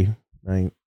body. I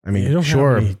You mean, don't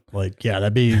sure, have any, like, yeah,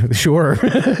 that'd be sure.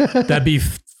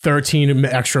 13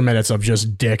 extra minutes of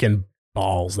just dick and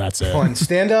balls. That's it. Hold on,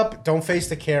 stand up, don't face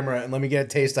the camera, and let me get a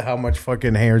taste of how much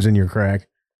fucking hair's in your crack.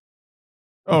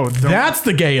 Oh, That's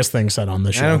the gayest thing said on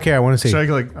the show. I don't care. I want to see. Should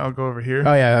I like? I'll go over here.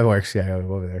 Oh yeah, that works. Yeah, I'll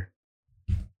go over there.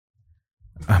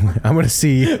 I'm gonna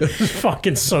see. This is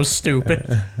fucking so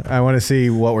stupid. I want to see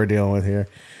what we're dealing with here.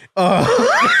 All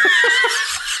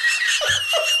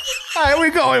right,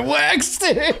 we're going waxed.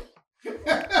 We're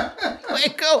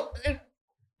going.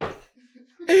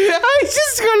 I'm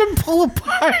just gonna pull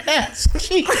apart ass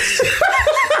cheeks.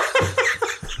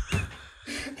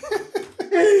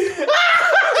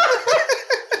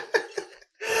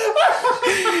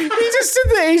 He just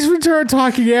did the Ace Ventura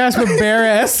talking ass with bare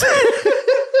ass.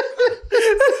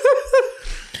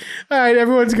 All right,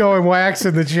 everyone's going wax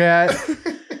in the chat.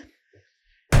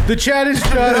 The chat is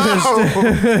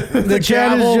just. The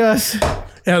chat is just.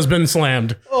 Has been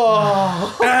slammed.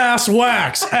 Oh. Ass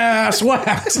wax. Ass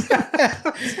wax.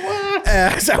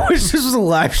 Ass. I wish this was a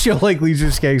live show like Leisure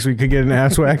Skanks. We could get an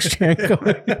ass wax chant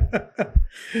going.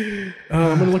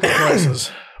 I'm gonna look at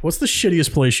prices. What's the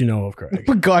shittiest place you know of, Craig?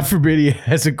 But God forbid he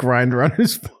has a grinder on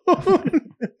his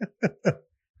phone.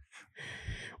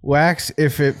 Wax,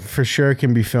 if it for sure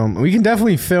can be filmed. We can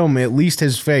definitely film at least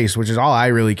his face, which is all I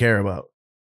really care about.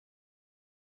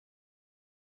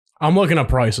 I'm looking at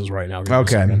prices right now. Give me a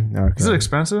Okay. second. Is it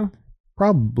expensive?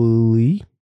 Probably.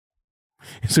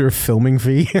 Is there a filming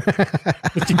fee?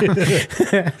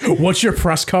 What's your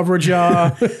press coverage?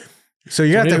 So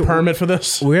you Do have you need to a permit for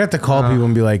this? We have to call people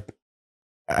and be like,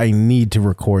 I need to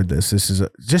record this. This is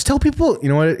just tell people. You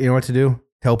know what to do.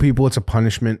 Tell people it's a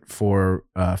punishment for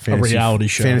fantasy reality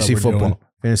show fantasy that we're football, doing.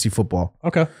 fantasy football.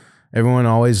 Okay. Everyone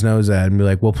always knows that, and be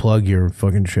like, "We'll plug your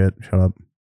fucking shit." Shut up.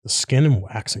 The Skin and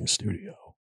Waxing Studio.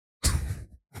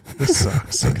 This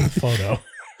sucks. Look at the photo.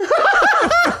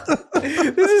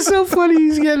 This is so funny.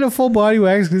 He's getting a full body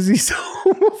wax because he's so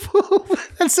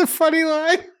homophobic. That's a funny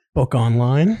line. Book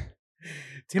online.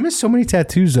 Tim has so many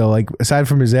tattoos though. Like aside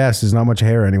from his ass, there's not much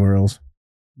hair anywhere else.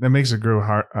 That makes it grow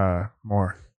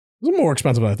more. It was more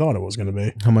expensive than I thought it was going to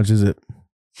be. How much is it?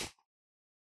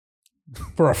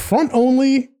 For a front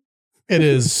only, it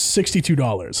is $62.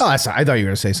 Oh, I thought you were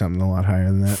gonna say something a lot higher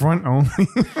than that. Front only.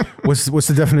 What's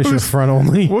the definition of front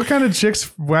only? What kind of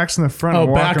chicks wax in the front? Oh,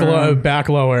 and walk around? back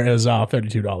lower is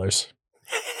 $32.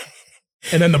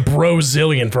 And then the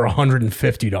Brazilian for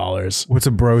 $150. What's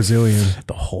a Brazilian?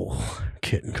 The whole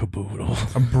kit and caboodle.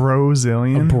 A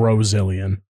Brazilian.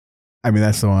 Brazilian. I mean,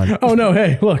 that's the one. Oh no!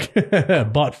 Hey, look,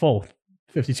 butt full,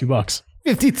 $52.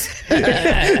 50. Did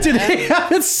they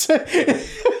have it?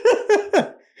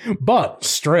 Butt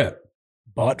strip,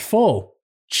 butt full,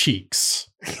 cheeks.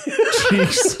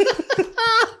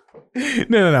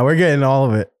 No. We're getting all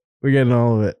of it.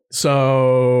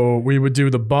 So we would do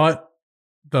the butt.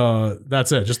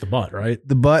 That's it, just the butt, right?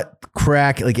 The butt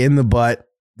crack, like in the butt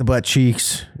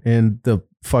cheeks, and the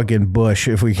fucking bush,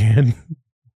 if we can.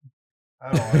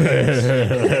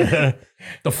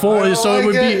 The full. So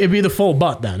it'd be the full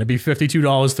butt then. It'd be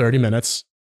 $52, 30 minutes.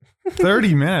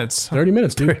 30 minutes. 30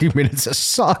 minutes, dude. 30 minutes of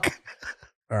suck.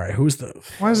 All right, who's the?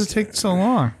 Why does it take so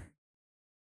long?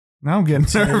 Now I'm getting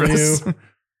nervous.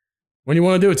 When you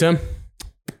want to do it, Tim?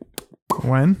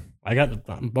 When?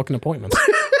 I'm booking appointments.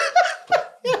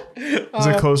 Is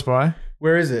it close by?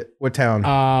 Where is it? What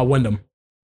town? Wyndham.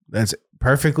 That's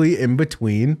perfectly in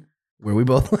between where we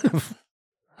both live.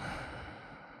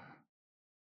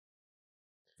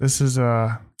 This is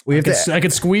We have to. I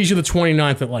could squeeze you the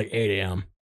 29th at like 8 a.m.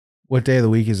 What day of the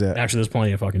week is that? Actually, there's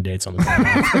plenty of fucking dates on the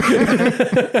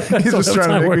 29th. he's just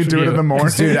trying to make me do it in the morning.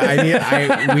 Dude,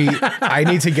 I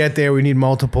need to get there. We need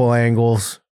multiple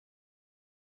angles.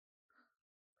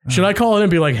 Should I call it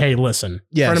and be like, hey, listen,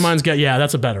 Yes. friend of mine's got, yeah,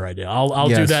 that's a better idea. I'll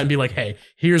do Yes. that and be like, hey,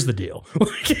 here's the deal.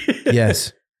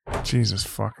 Yes. Jesus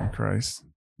fucking Christ.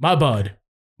 My bud,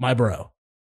 my bro.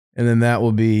 And then that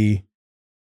will be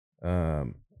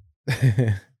can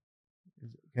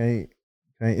I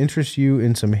interest you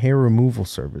in some hair removal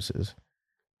services?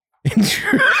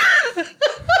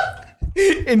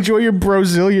 Enjoy your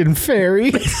Brazilian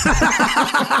fairy.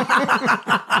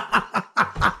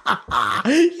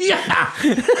 Yeah.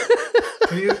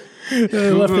 You,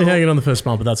 Left me hanging on the fist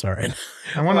bump, but that's all right.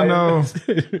 I want to know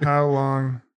how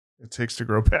long it takes to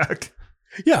grow back.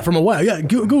 Yeah, from a while. Yeah,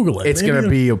 Google it. It's going to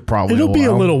be probably It'll be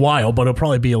a while. little while, but it'll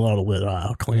probably be a little bit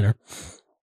cleaner.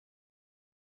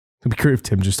 It'd be great if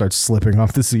Tim just starts slipping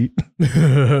off the seat. And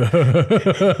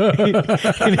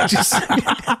it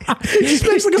just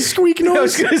makes like a squeak I was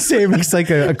noise. going to say it makes like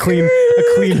a clean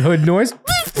hood noise.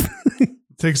 It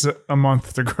takes a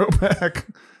month to grow back.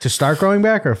 To start growing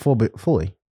back or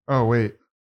fully? Oh, wait.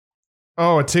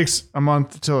 Oh, it takes a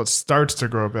month until it starts to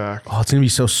grow back. Oh, it's going to be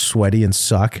so sweaty and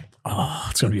suck. Oh,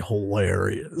 it's going to be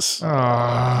hilarious.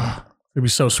 Ah. It'll be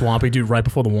so swampy, dude, right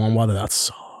before the warm weather.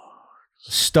 That's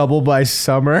Stubble by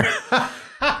summer.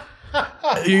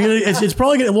 it's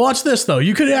probably going to, watch this though.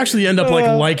 You could actually end up like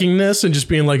liking this and just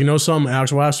being like, you know, something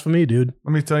actual ass for me, dude.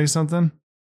 Let me tell you something.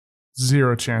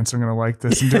 0 chance I'm going to like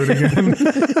this and do it again.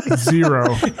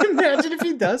 0. Imagine if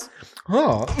he does.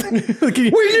 Oh, we knew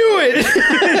it.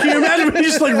 Can you imagine if he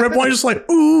just like rip one, just like,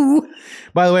 ooh.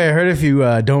 By the way, I heard if you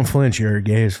don't flinch, you're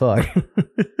gay as fuck.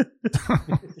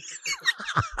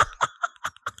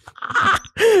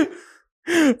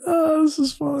 Oh, this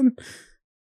is fun.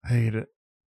 I hate it.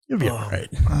 You'll be all right.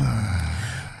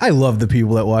 I love the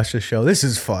people that watch this show. This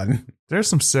is fun. There's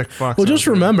some sick fucks. Well, just out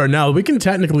there. remember now, we can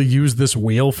technically use this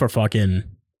wheel for fucking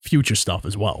future stuff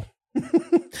as well.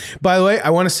 By the way, I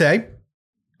want to say,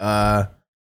 I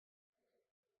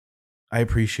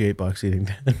appreciate Box Eating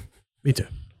Dad. Me too.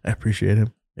 I appreciate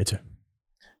him. Me too.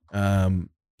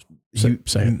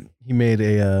 Say it. He made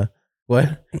a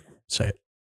what? Say it.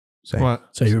 Say it.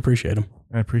 What? Say you appreciate him.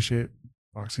 I appreciate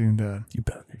Boxing Dad. You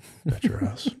bet. Bet your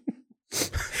ass.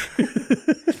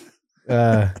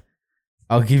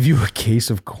 I'll give you a case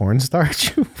of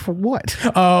cornstarch. For what?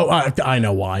 Oh, I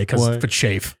know why. Because What? for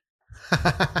chafe.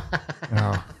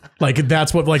 Oh. Like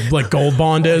that's what like Gold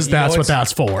Bond is. You know That's what what's-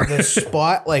 that's for. The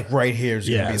spot like right here is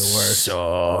gonna Yeah, be the worst.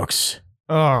 sucks.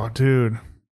 Oh, dude.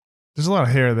 There's a lot of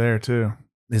hair there, too.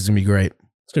 This is gonna be great.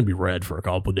 It's gonna be red for a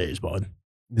couple of days, bud.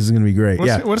 This is gonna be great.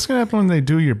 What's going to happen when they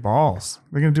do your balls?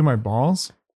 They're going to do my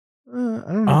balls? I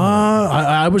don't know.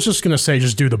 I was just gonna say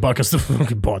just do the buckets. The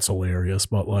fucking butt's hilarious,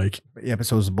 but like Yeah, but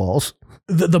so is the balls.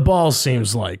 the balls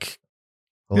seems like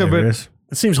Yeah, but- Hilarious.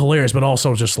 it seems hilarious, but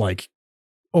also just like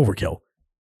overkill.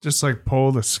 Just like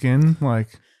pull the skin? Like,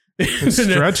 it's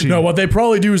stretchy. No, what they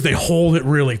probably do is they hold it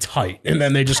really tight, and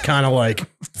then they just kind of like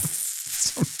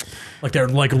they're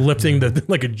like lifting the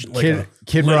like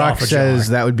Kid lid Rock off a says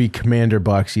jar. that would be Commander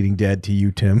Box Eating Dad to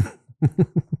you, Tim.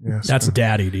 Yes, That's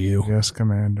daddy to you. yes,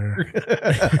 Commander.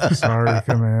 Sorry,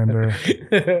 Commander.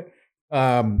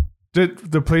 Did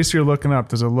the place you're looking up,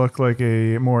 does it look like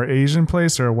a more Asian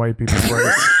place or a white people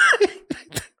place?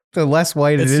 The less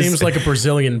white It it is. seems like a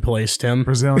Brazilian place, Tim.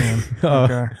 Brazilian. Oh.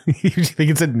 Okay. You think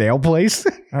it's a nail place?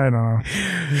 I don't know.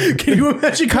 Can you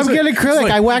imagine? Come get acrylic.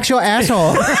 I wax your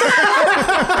asshole.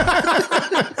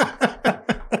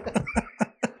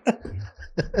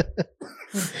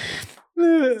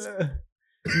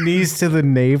 Knees to the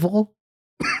navel.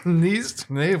 Knees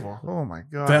to navel. Oh my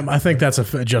God. I think that's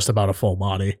just about a full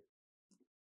body.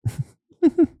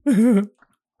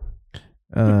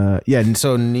 Yeah, and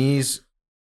so knees.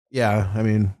 Yeah, I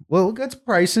mean, we'll get some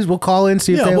prices. We'll call in,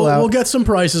 see if Yeah, they allow. we'll get some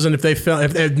prices, and if they film,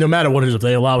 if no matter what it is, if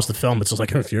they allow us to film, it's just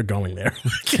like if you're going there.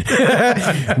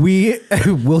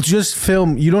 We'll just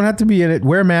film. You don't have to be in it.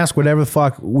 Wear a mask, whatever the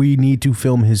fuck. We need to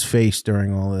film his face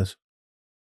during all this.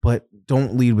 But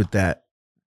don't lead with that.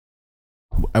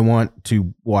 I want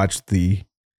to watch the,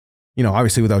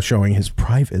 obviously without showing his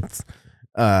privates.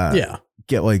 Yeah.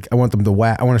 Get I want them to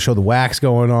wax. I want to show the wax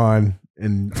going on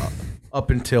and up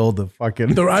until the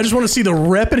fucking. I just want to see the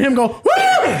rep and him go.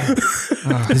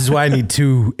 This is why I need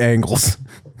 2 angles.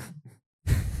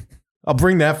 I'll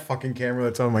bring that fucking camera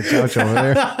that's on my couch over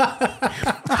there.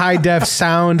 High def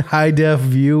sound, high def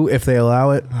view, if they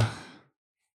allow it. I'm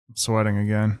sweating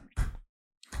again.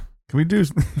 Can we do?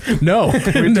 No,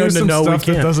 Can we do some we stuff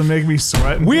that can't. doesn't make me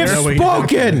sweat? We have No, we-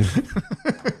 spoken.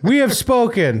 We have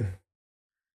spoken.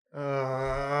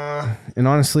 And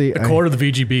honestly, The quarter of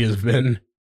the VGB has been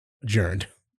adjourned.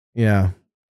 yeah.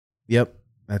 Yep.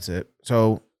 That's it.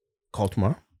 So call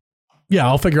tomorrow. Yeah,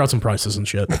 I'll figure out some prices and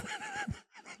shit.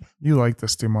 You like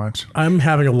this too much. I'm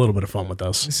having a little bit of fun with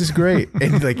this. This is great.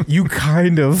 And like you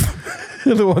kind of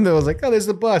the one that was like, oh, there's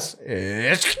the bus.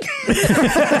 It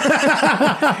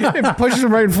pushes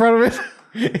him right in front of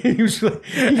it. He was like,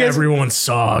 Everyone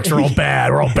sucks. We're all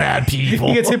bad. We're all bad people.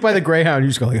 he gets hit by the Greyhound. You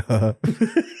just go like, I'm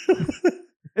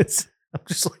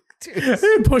just like, dude. I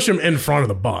didn't push him in front of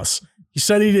the bus. He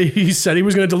said he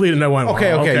was going to delete it, and I went,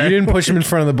 Okay, "Oh, okay. You didn't push him in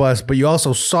front of the bus, but you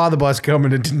also saw the bus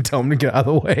coming and didn't tell him to get out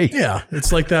of the way. Yeah,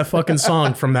 it's like that fucking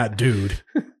song from that dude.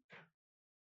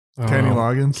 Kenny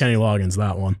Loggins. Kenny Loggins,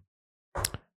 that one.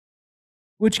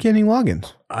 Which Kenny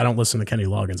Loggins? I don't listen to Kenny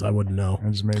Loggins. I wouldn't know. I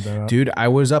just made that up. Dude, I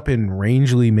was up in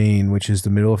Rangeley, Maine, which is the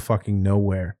middle of fucking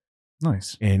nowhere.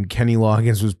 Nice. And Kenny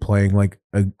Loggins was playing like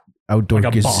a outdoor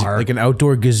Like a bar. like an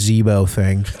outdoor gazebo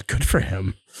thing. Good for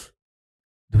him.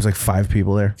 There was like 5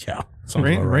 people there. Yeah. sounds about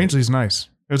right. Rangeley's nice.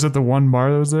 Was it the one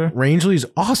bar that was there? Rangeley's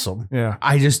awesome. Yeah.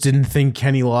 I just didn't think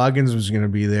Kenny Loggins was gonna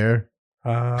be there.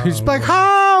 He's Oh. like,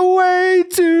 highway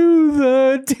to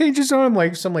the danger zone. I'm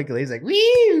like, some like he's like,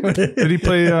 wee. Did he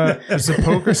play? Is the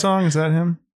poker song? Is that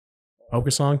him?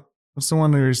 Poker song? What's the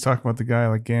one where he's talking about the guy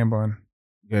like gambling?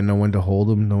 Yeah, no one to hold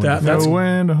him. No one. That- to that's- No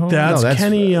when to hold. that's- no,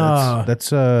 Kenny,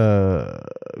 That's What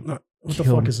the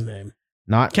Kill- fuck is his name?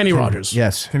 not Kenny Rogers.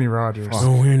 Yes, Kenny Rogers. Fuck.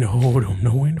 No one to hold him.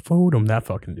 No one to fold him. That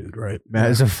fucking dude, right? Matt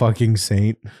is a fucking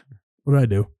saint. What did I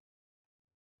do?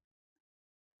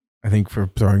 I think for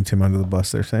throwing Tim under the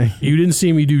bus. They're saying. You didn't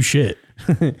see me do shit.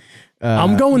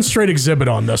 I'm going straight exhibit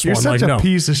on this You're one. such Like, a no.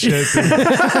 piece of shit. dude.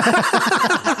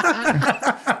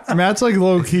 Matt's like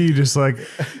low key, just What?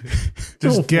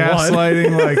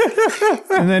 gaslighting, like,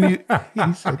 and then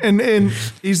and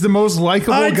he's the most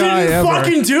likable I guy didn't ever.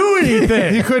 fucking do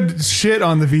anything. He could shit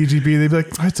on the VGB. They'd be like,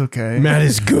 "It's okay." Matt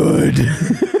is good.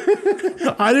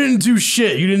 I didn't do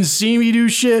shit. You didn't see me do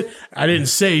shit. I didn't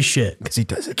say shit. Because he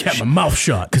does it. Kept my mouth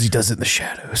shut. Because he does it in the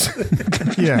shadows.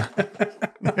 Yeah,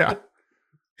 yeah.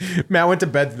 Matt went to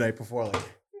bed the night before. Like,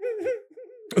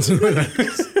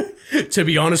 To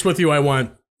be honest with you, I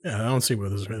went, yeah, I don't see where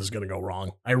this is going to go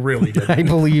wrong. I really didn't. I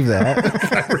believe that.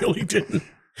 I really didn't.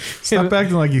 Stop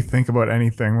acting like you think about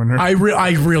anything when we're. I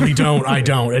really don't. I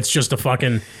don't. It's just a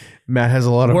fucking Matt has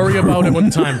a lot of worry about it when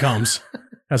the time comes.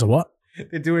 As a what?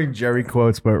 They're doing Jerry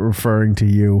quotes, but referring to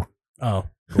you. Oh.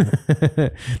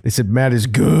 They said Matt is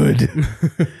good,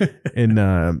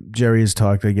 and Jerry has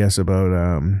talked, I guess,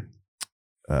 about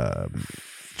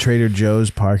Trader Joe's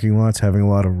parking lots having a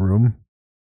lot of room.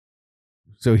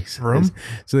 So he says, Room?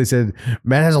 So they said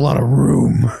Matt has a lot of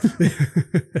room, which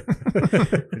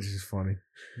is funny.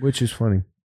 Which is funny.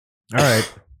 All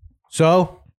right,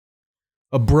 so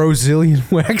a Brazilian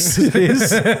wax it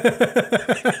is.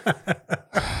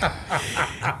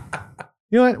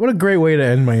 You know what? What a great way to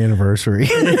end my anniversary.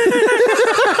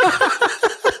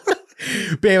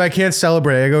 Babe, I can't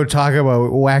celebrate. I go talk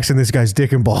about waxing this guy's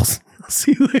dick and balls.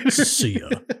 See you later. See ya.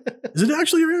 Is it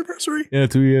actually your anniversary? Yeah,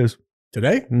 2 years.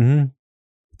 Today? Mm-hmm.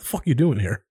 What the fuck are you doing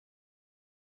here?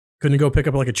 Couldn't you go pick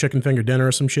up like a chicken finger dinner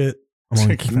or some shit? I'm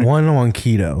on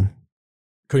keto.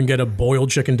 Couldn't get a boiled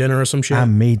chicken dinner or some shit? I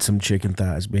made some chicken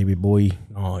thighs, baby boy.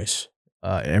 Nice.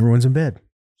 Everyone's in bed.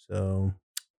 So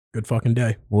Good fucking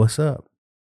day. what's up?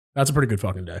 That's a pretty good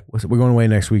fucking day. What's up? We're going away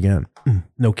next weekend.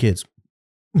 No kids.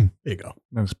 There you go.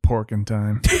 That's pork in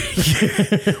time.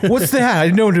 What's that? I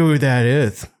don't know who that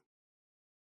is.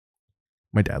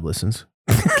 My dad listens.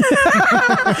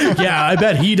 Yeah, I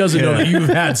bet he doesn't know that you've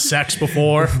had sex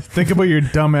before. Think about your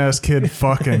dumbass kid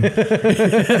fucking.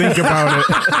 Think about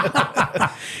it.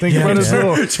 Think about his turn-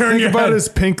 little. turn Think your about head. his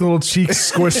pink little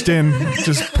cheeks squished in,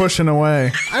 just pushing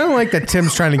away. I don't like that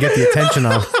Tim's trying to get the attention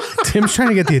off. Tim's trying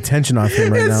to get the attention off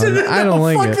him right now. and I don't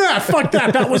like Fuck it. that. Fuck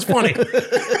that. That was funny.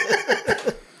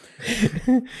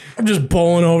 I'm just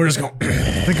bowling over, just going.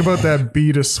 Think about that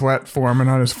bead of sweat forming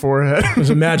on his forehead.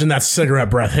 Just imagine that cigarette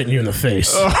breath hitting you in the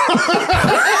face.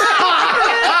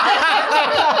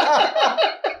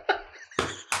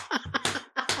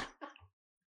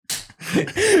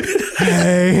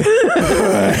 Hey.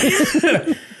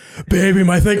 Baby,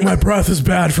 I think my breath is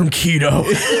bad from keto.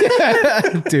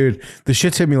 Dude, the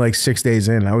shit's hit me like 6 days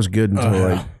in. I was good until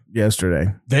yeah. like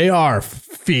yesterday. They are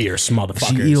fierce She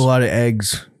motherfuckers. eat a lot of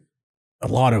eggs. a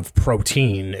lot of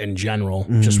protein in general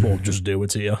just will just do it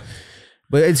to you.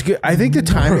 But it's good. I think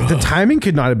the timing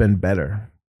could not have been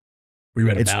better. Were you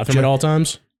at a bathroom at all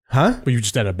times? Huh? Were you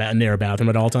just at near a bathroom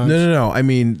at all times? No. I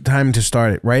mean, time to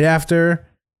start it. Right after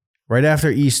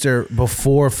Easter,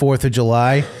 before 4th of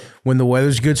July, when the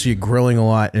weather's good, so you're grilling a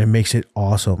lot, and it makes it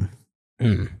awesome.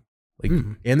 And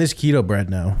this keto bread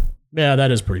now. Yeah,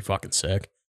 that is pretty fucking sick.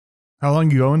 How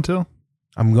long you going till?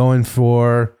 I'm going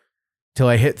for till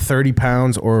I hit 30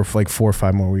 pounds or for like 4 or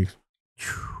 5 more weeks.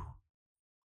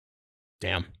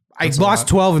 Damn. I lost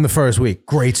 12 in the first week.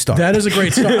 Great start. That is a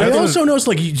great start. I also noticed,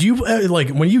 like, do you like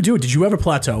when you do it, did you ever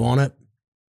plateau on it?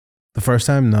 The first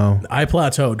time? No. I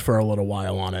plateaued for a little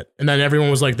while on it. And then everyone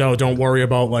was like, no, don't worry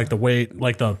about like the weight,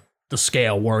 like the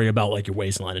scale, worry about like your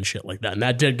waistline and shit like that. And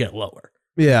that did get lower.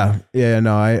 Yeah.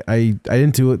 No, I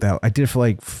didn't do it that. I did it for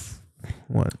like,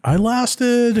 what? I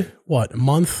lasted, a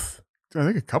month? I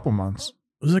think a couple months.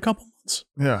 Was it a couple months?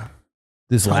 Yeah.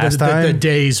 This last time? The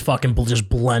days fucking just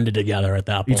blended together at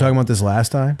that point. You talking about this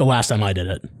last time? The last time I did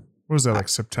it. What was that, like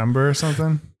September or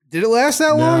something? Did it last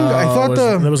that long? I thought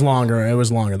it was longer. It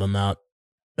was longer than that.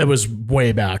 It was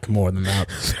way back more than that.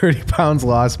 30 pounds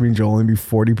lost means you'll only be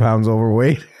 40 pounds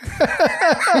overweight.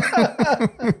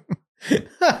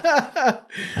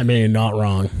 I mean, not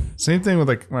wrong. Same thing with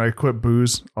like when I quit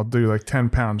booze, I'll do like 10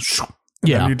 pounds.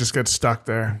 And you just get stuck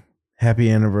there. Happy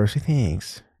anniversary.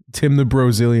 Thanks. Tim the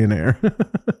Brazilianaire.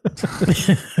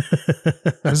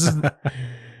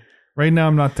 Right now,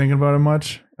 I'm not thinking about it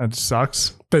much. It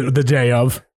sucks. The day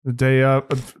of. The day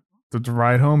up, the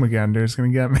ride home again, dude, it's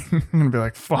going to get me. I'm going to be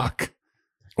like, fuck.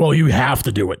 Well, you have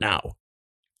to do it now.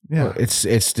 Yeah. Well,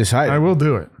 it's decided. I will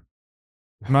do it.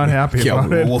 I'm not happy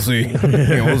about it. We'll see.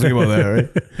 We'll see about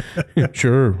that, right?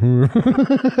 Sure.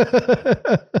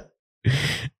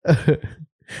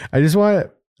 I just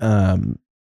want I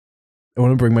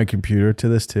want to bring my computer to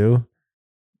this too.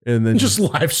 And then just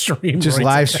live stream. Just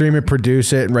live stream it,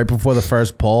 produce it, and right before the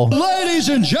first poll. Ladies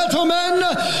and gentlemen,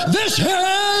 this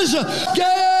is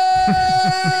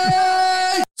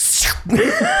Gay!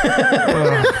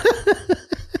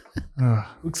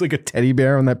 Looks like a teddy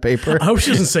bear on that paper. I hope she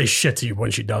doesn't say shit to you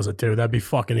when she does it too. That'd be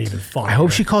fucking even fun. I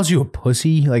hope she calls you a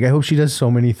pussy. Like, I hope she does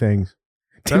so many things.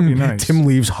 That'd be nice. Tim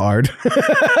leaves hard.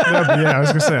 Yeah, I was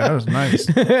gonna say that was nice.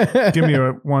 Give me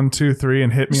a 1, 2, 3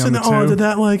 and hit me on the 2. Oh, did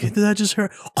that just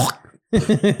hurt?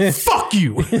 Fuck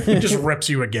you! It just rips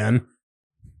you again.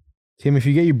 Tim, if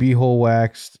you get your beehole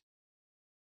waxed,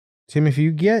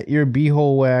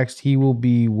 he will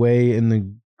be way in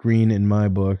the green in my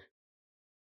book.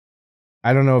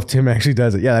 I don't know if Tim actually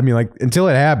does it. Yeah, I mean, like, until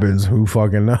it happens, who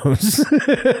fucking knows?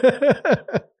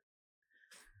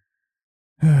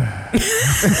 I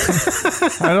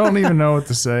don't even know what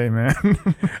to say, man.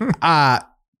 I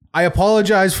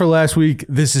apologize for last week.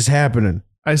 This is happening.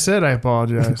 I said I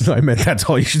apologize. I meant that's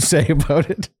all you should say about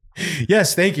it.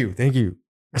 Yes, thank you.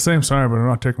 I say I'm sorry, but I'm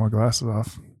not taking my glasses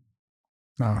off.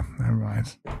 No, never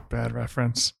mind. Bad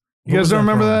reference. You guys don't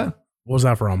remember that? What was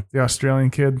that from? The Australian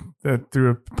kid that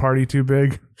threw a party too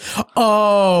big.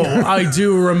 Oh, I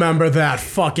do remember that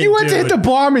fucking You went to hit the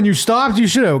bomb and you stopped. You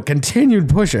should have continued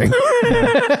pushing.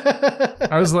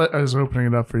 I was opening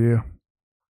it up for you.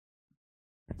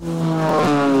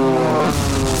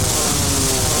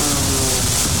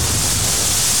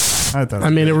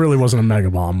 I mean, it really wasn't a mega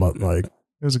bomb, but like, it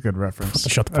was a good reference.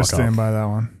 Shut the fuck I stand up. by that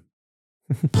one.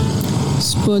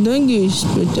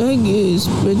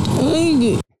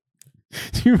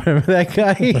 Do you remember that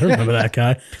guy? I remember that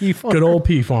guy. P-Farm. Good old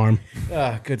P Farm.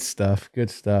 Good stuff.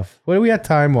 What do we got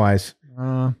time-wise?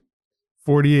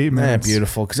 48 minutes.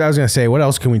 Beautiful. Because I was going to say, what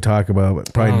else can we talk about?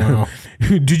 But probably no.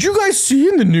 Did you guys see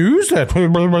in the news that...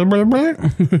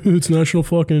 It's national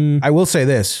fucking... I will say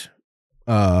this.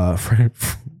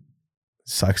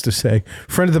 Sucks to say.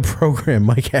 Friend of the program,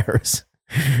 Mike Harris,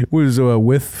 was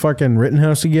with fucking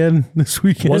Rittenhouse again this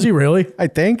weekend. Was he really? I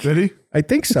think. Did he? I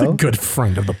think so. Good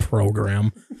friend of the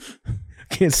program.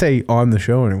 Can't say on the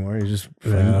show anymore. He's just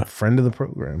friend of the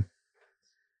program.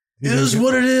 It is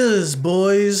what it is,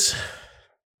 boys.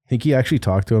 Think he actually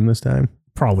talked to him this time?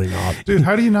 Probably not. Dude,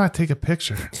 how do you not take a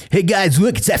picture? Hey guys,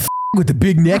 look, it's that with the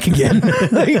big neck again.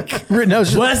 Like,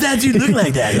 Rittenhouse. Why does that dude look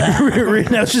like that?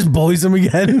 Rittenhouse just bullies him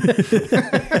again.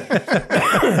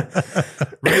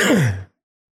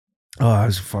 Oh, it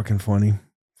was fucking funny.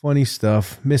 Funny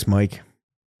stuff. Miss Mike.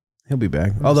 He'll be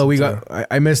back. Although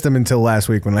I missed him until last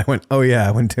week when I went, oh yeah,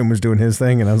 when Tim was doing his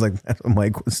thing, and I was like, that's what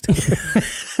Mike was doing.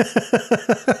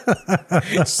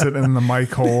 Sitting in the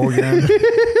mic hole again.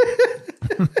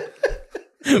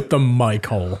 The mic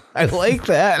hole. I like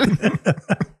that.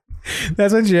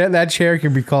 That's what that chair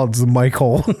can be called. It's the mic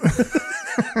hole.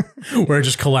 Where it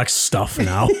just collects stuff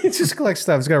now. It just collects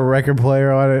stuff. It's got a record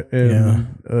player on it. And,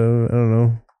 I don't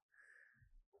know.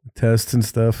 Tests and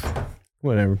stuff.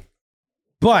 Whatever.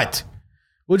 But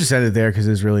we'll just end it there because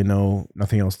there's really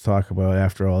nothing else to talk about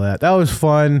after all that. That was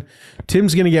fun.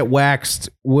 Tim's going to get waxed.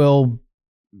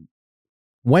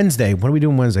 Wednesday. What are we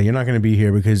doing Wednesday? You're not going to be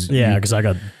here because... Yeah, because I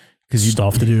got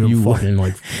stuff to do. You fucking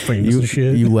like famous and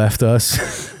shit. You left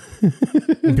us.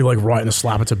 It'd be like writing a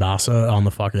slap of Tabasa on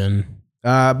the fucking...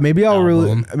 Maybe I'll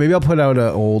put out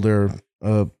an older...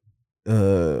 time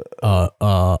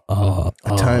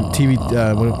TV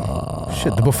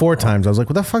the before times. I was like,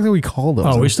 what the fuck did we call those?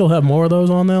 Oh, we still have more of those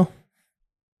on now?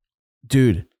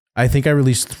 Dude, I think I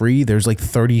released 3. There's like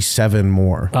 37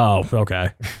 more. Oh,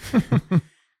 okay.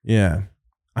 Yeah.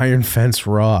 Iron Fence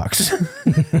rocks.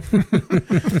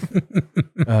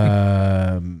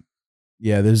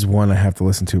 Yeah, there's one I have to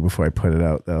listen to before I put it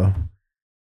out though.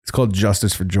 It's called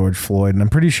Justice for George Floyd, and I'm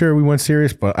pretty sure we went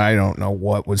serious, but I don't know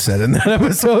what was said in that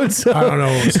episode. So. I don't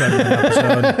know what was said in that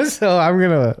episode. So I'm going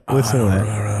to listen to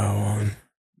that.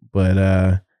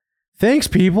 But thanks,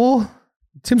 people.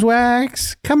 Tim's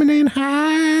Wax coming in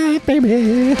hot,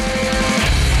 baby.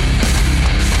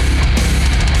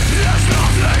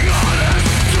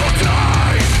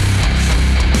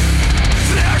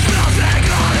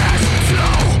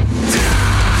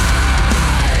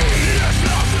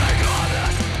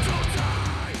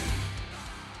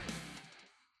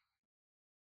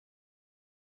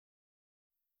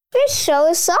 This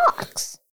show sucks.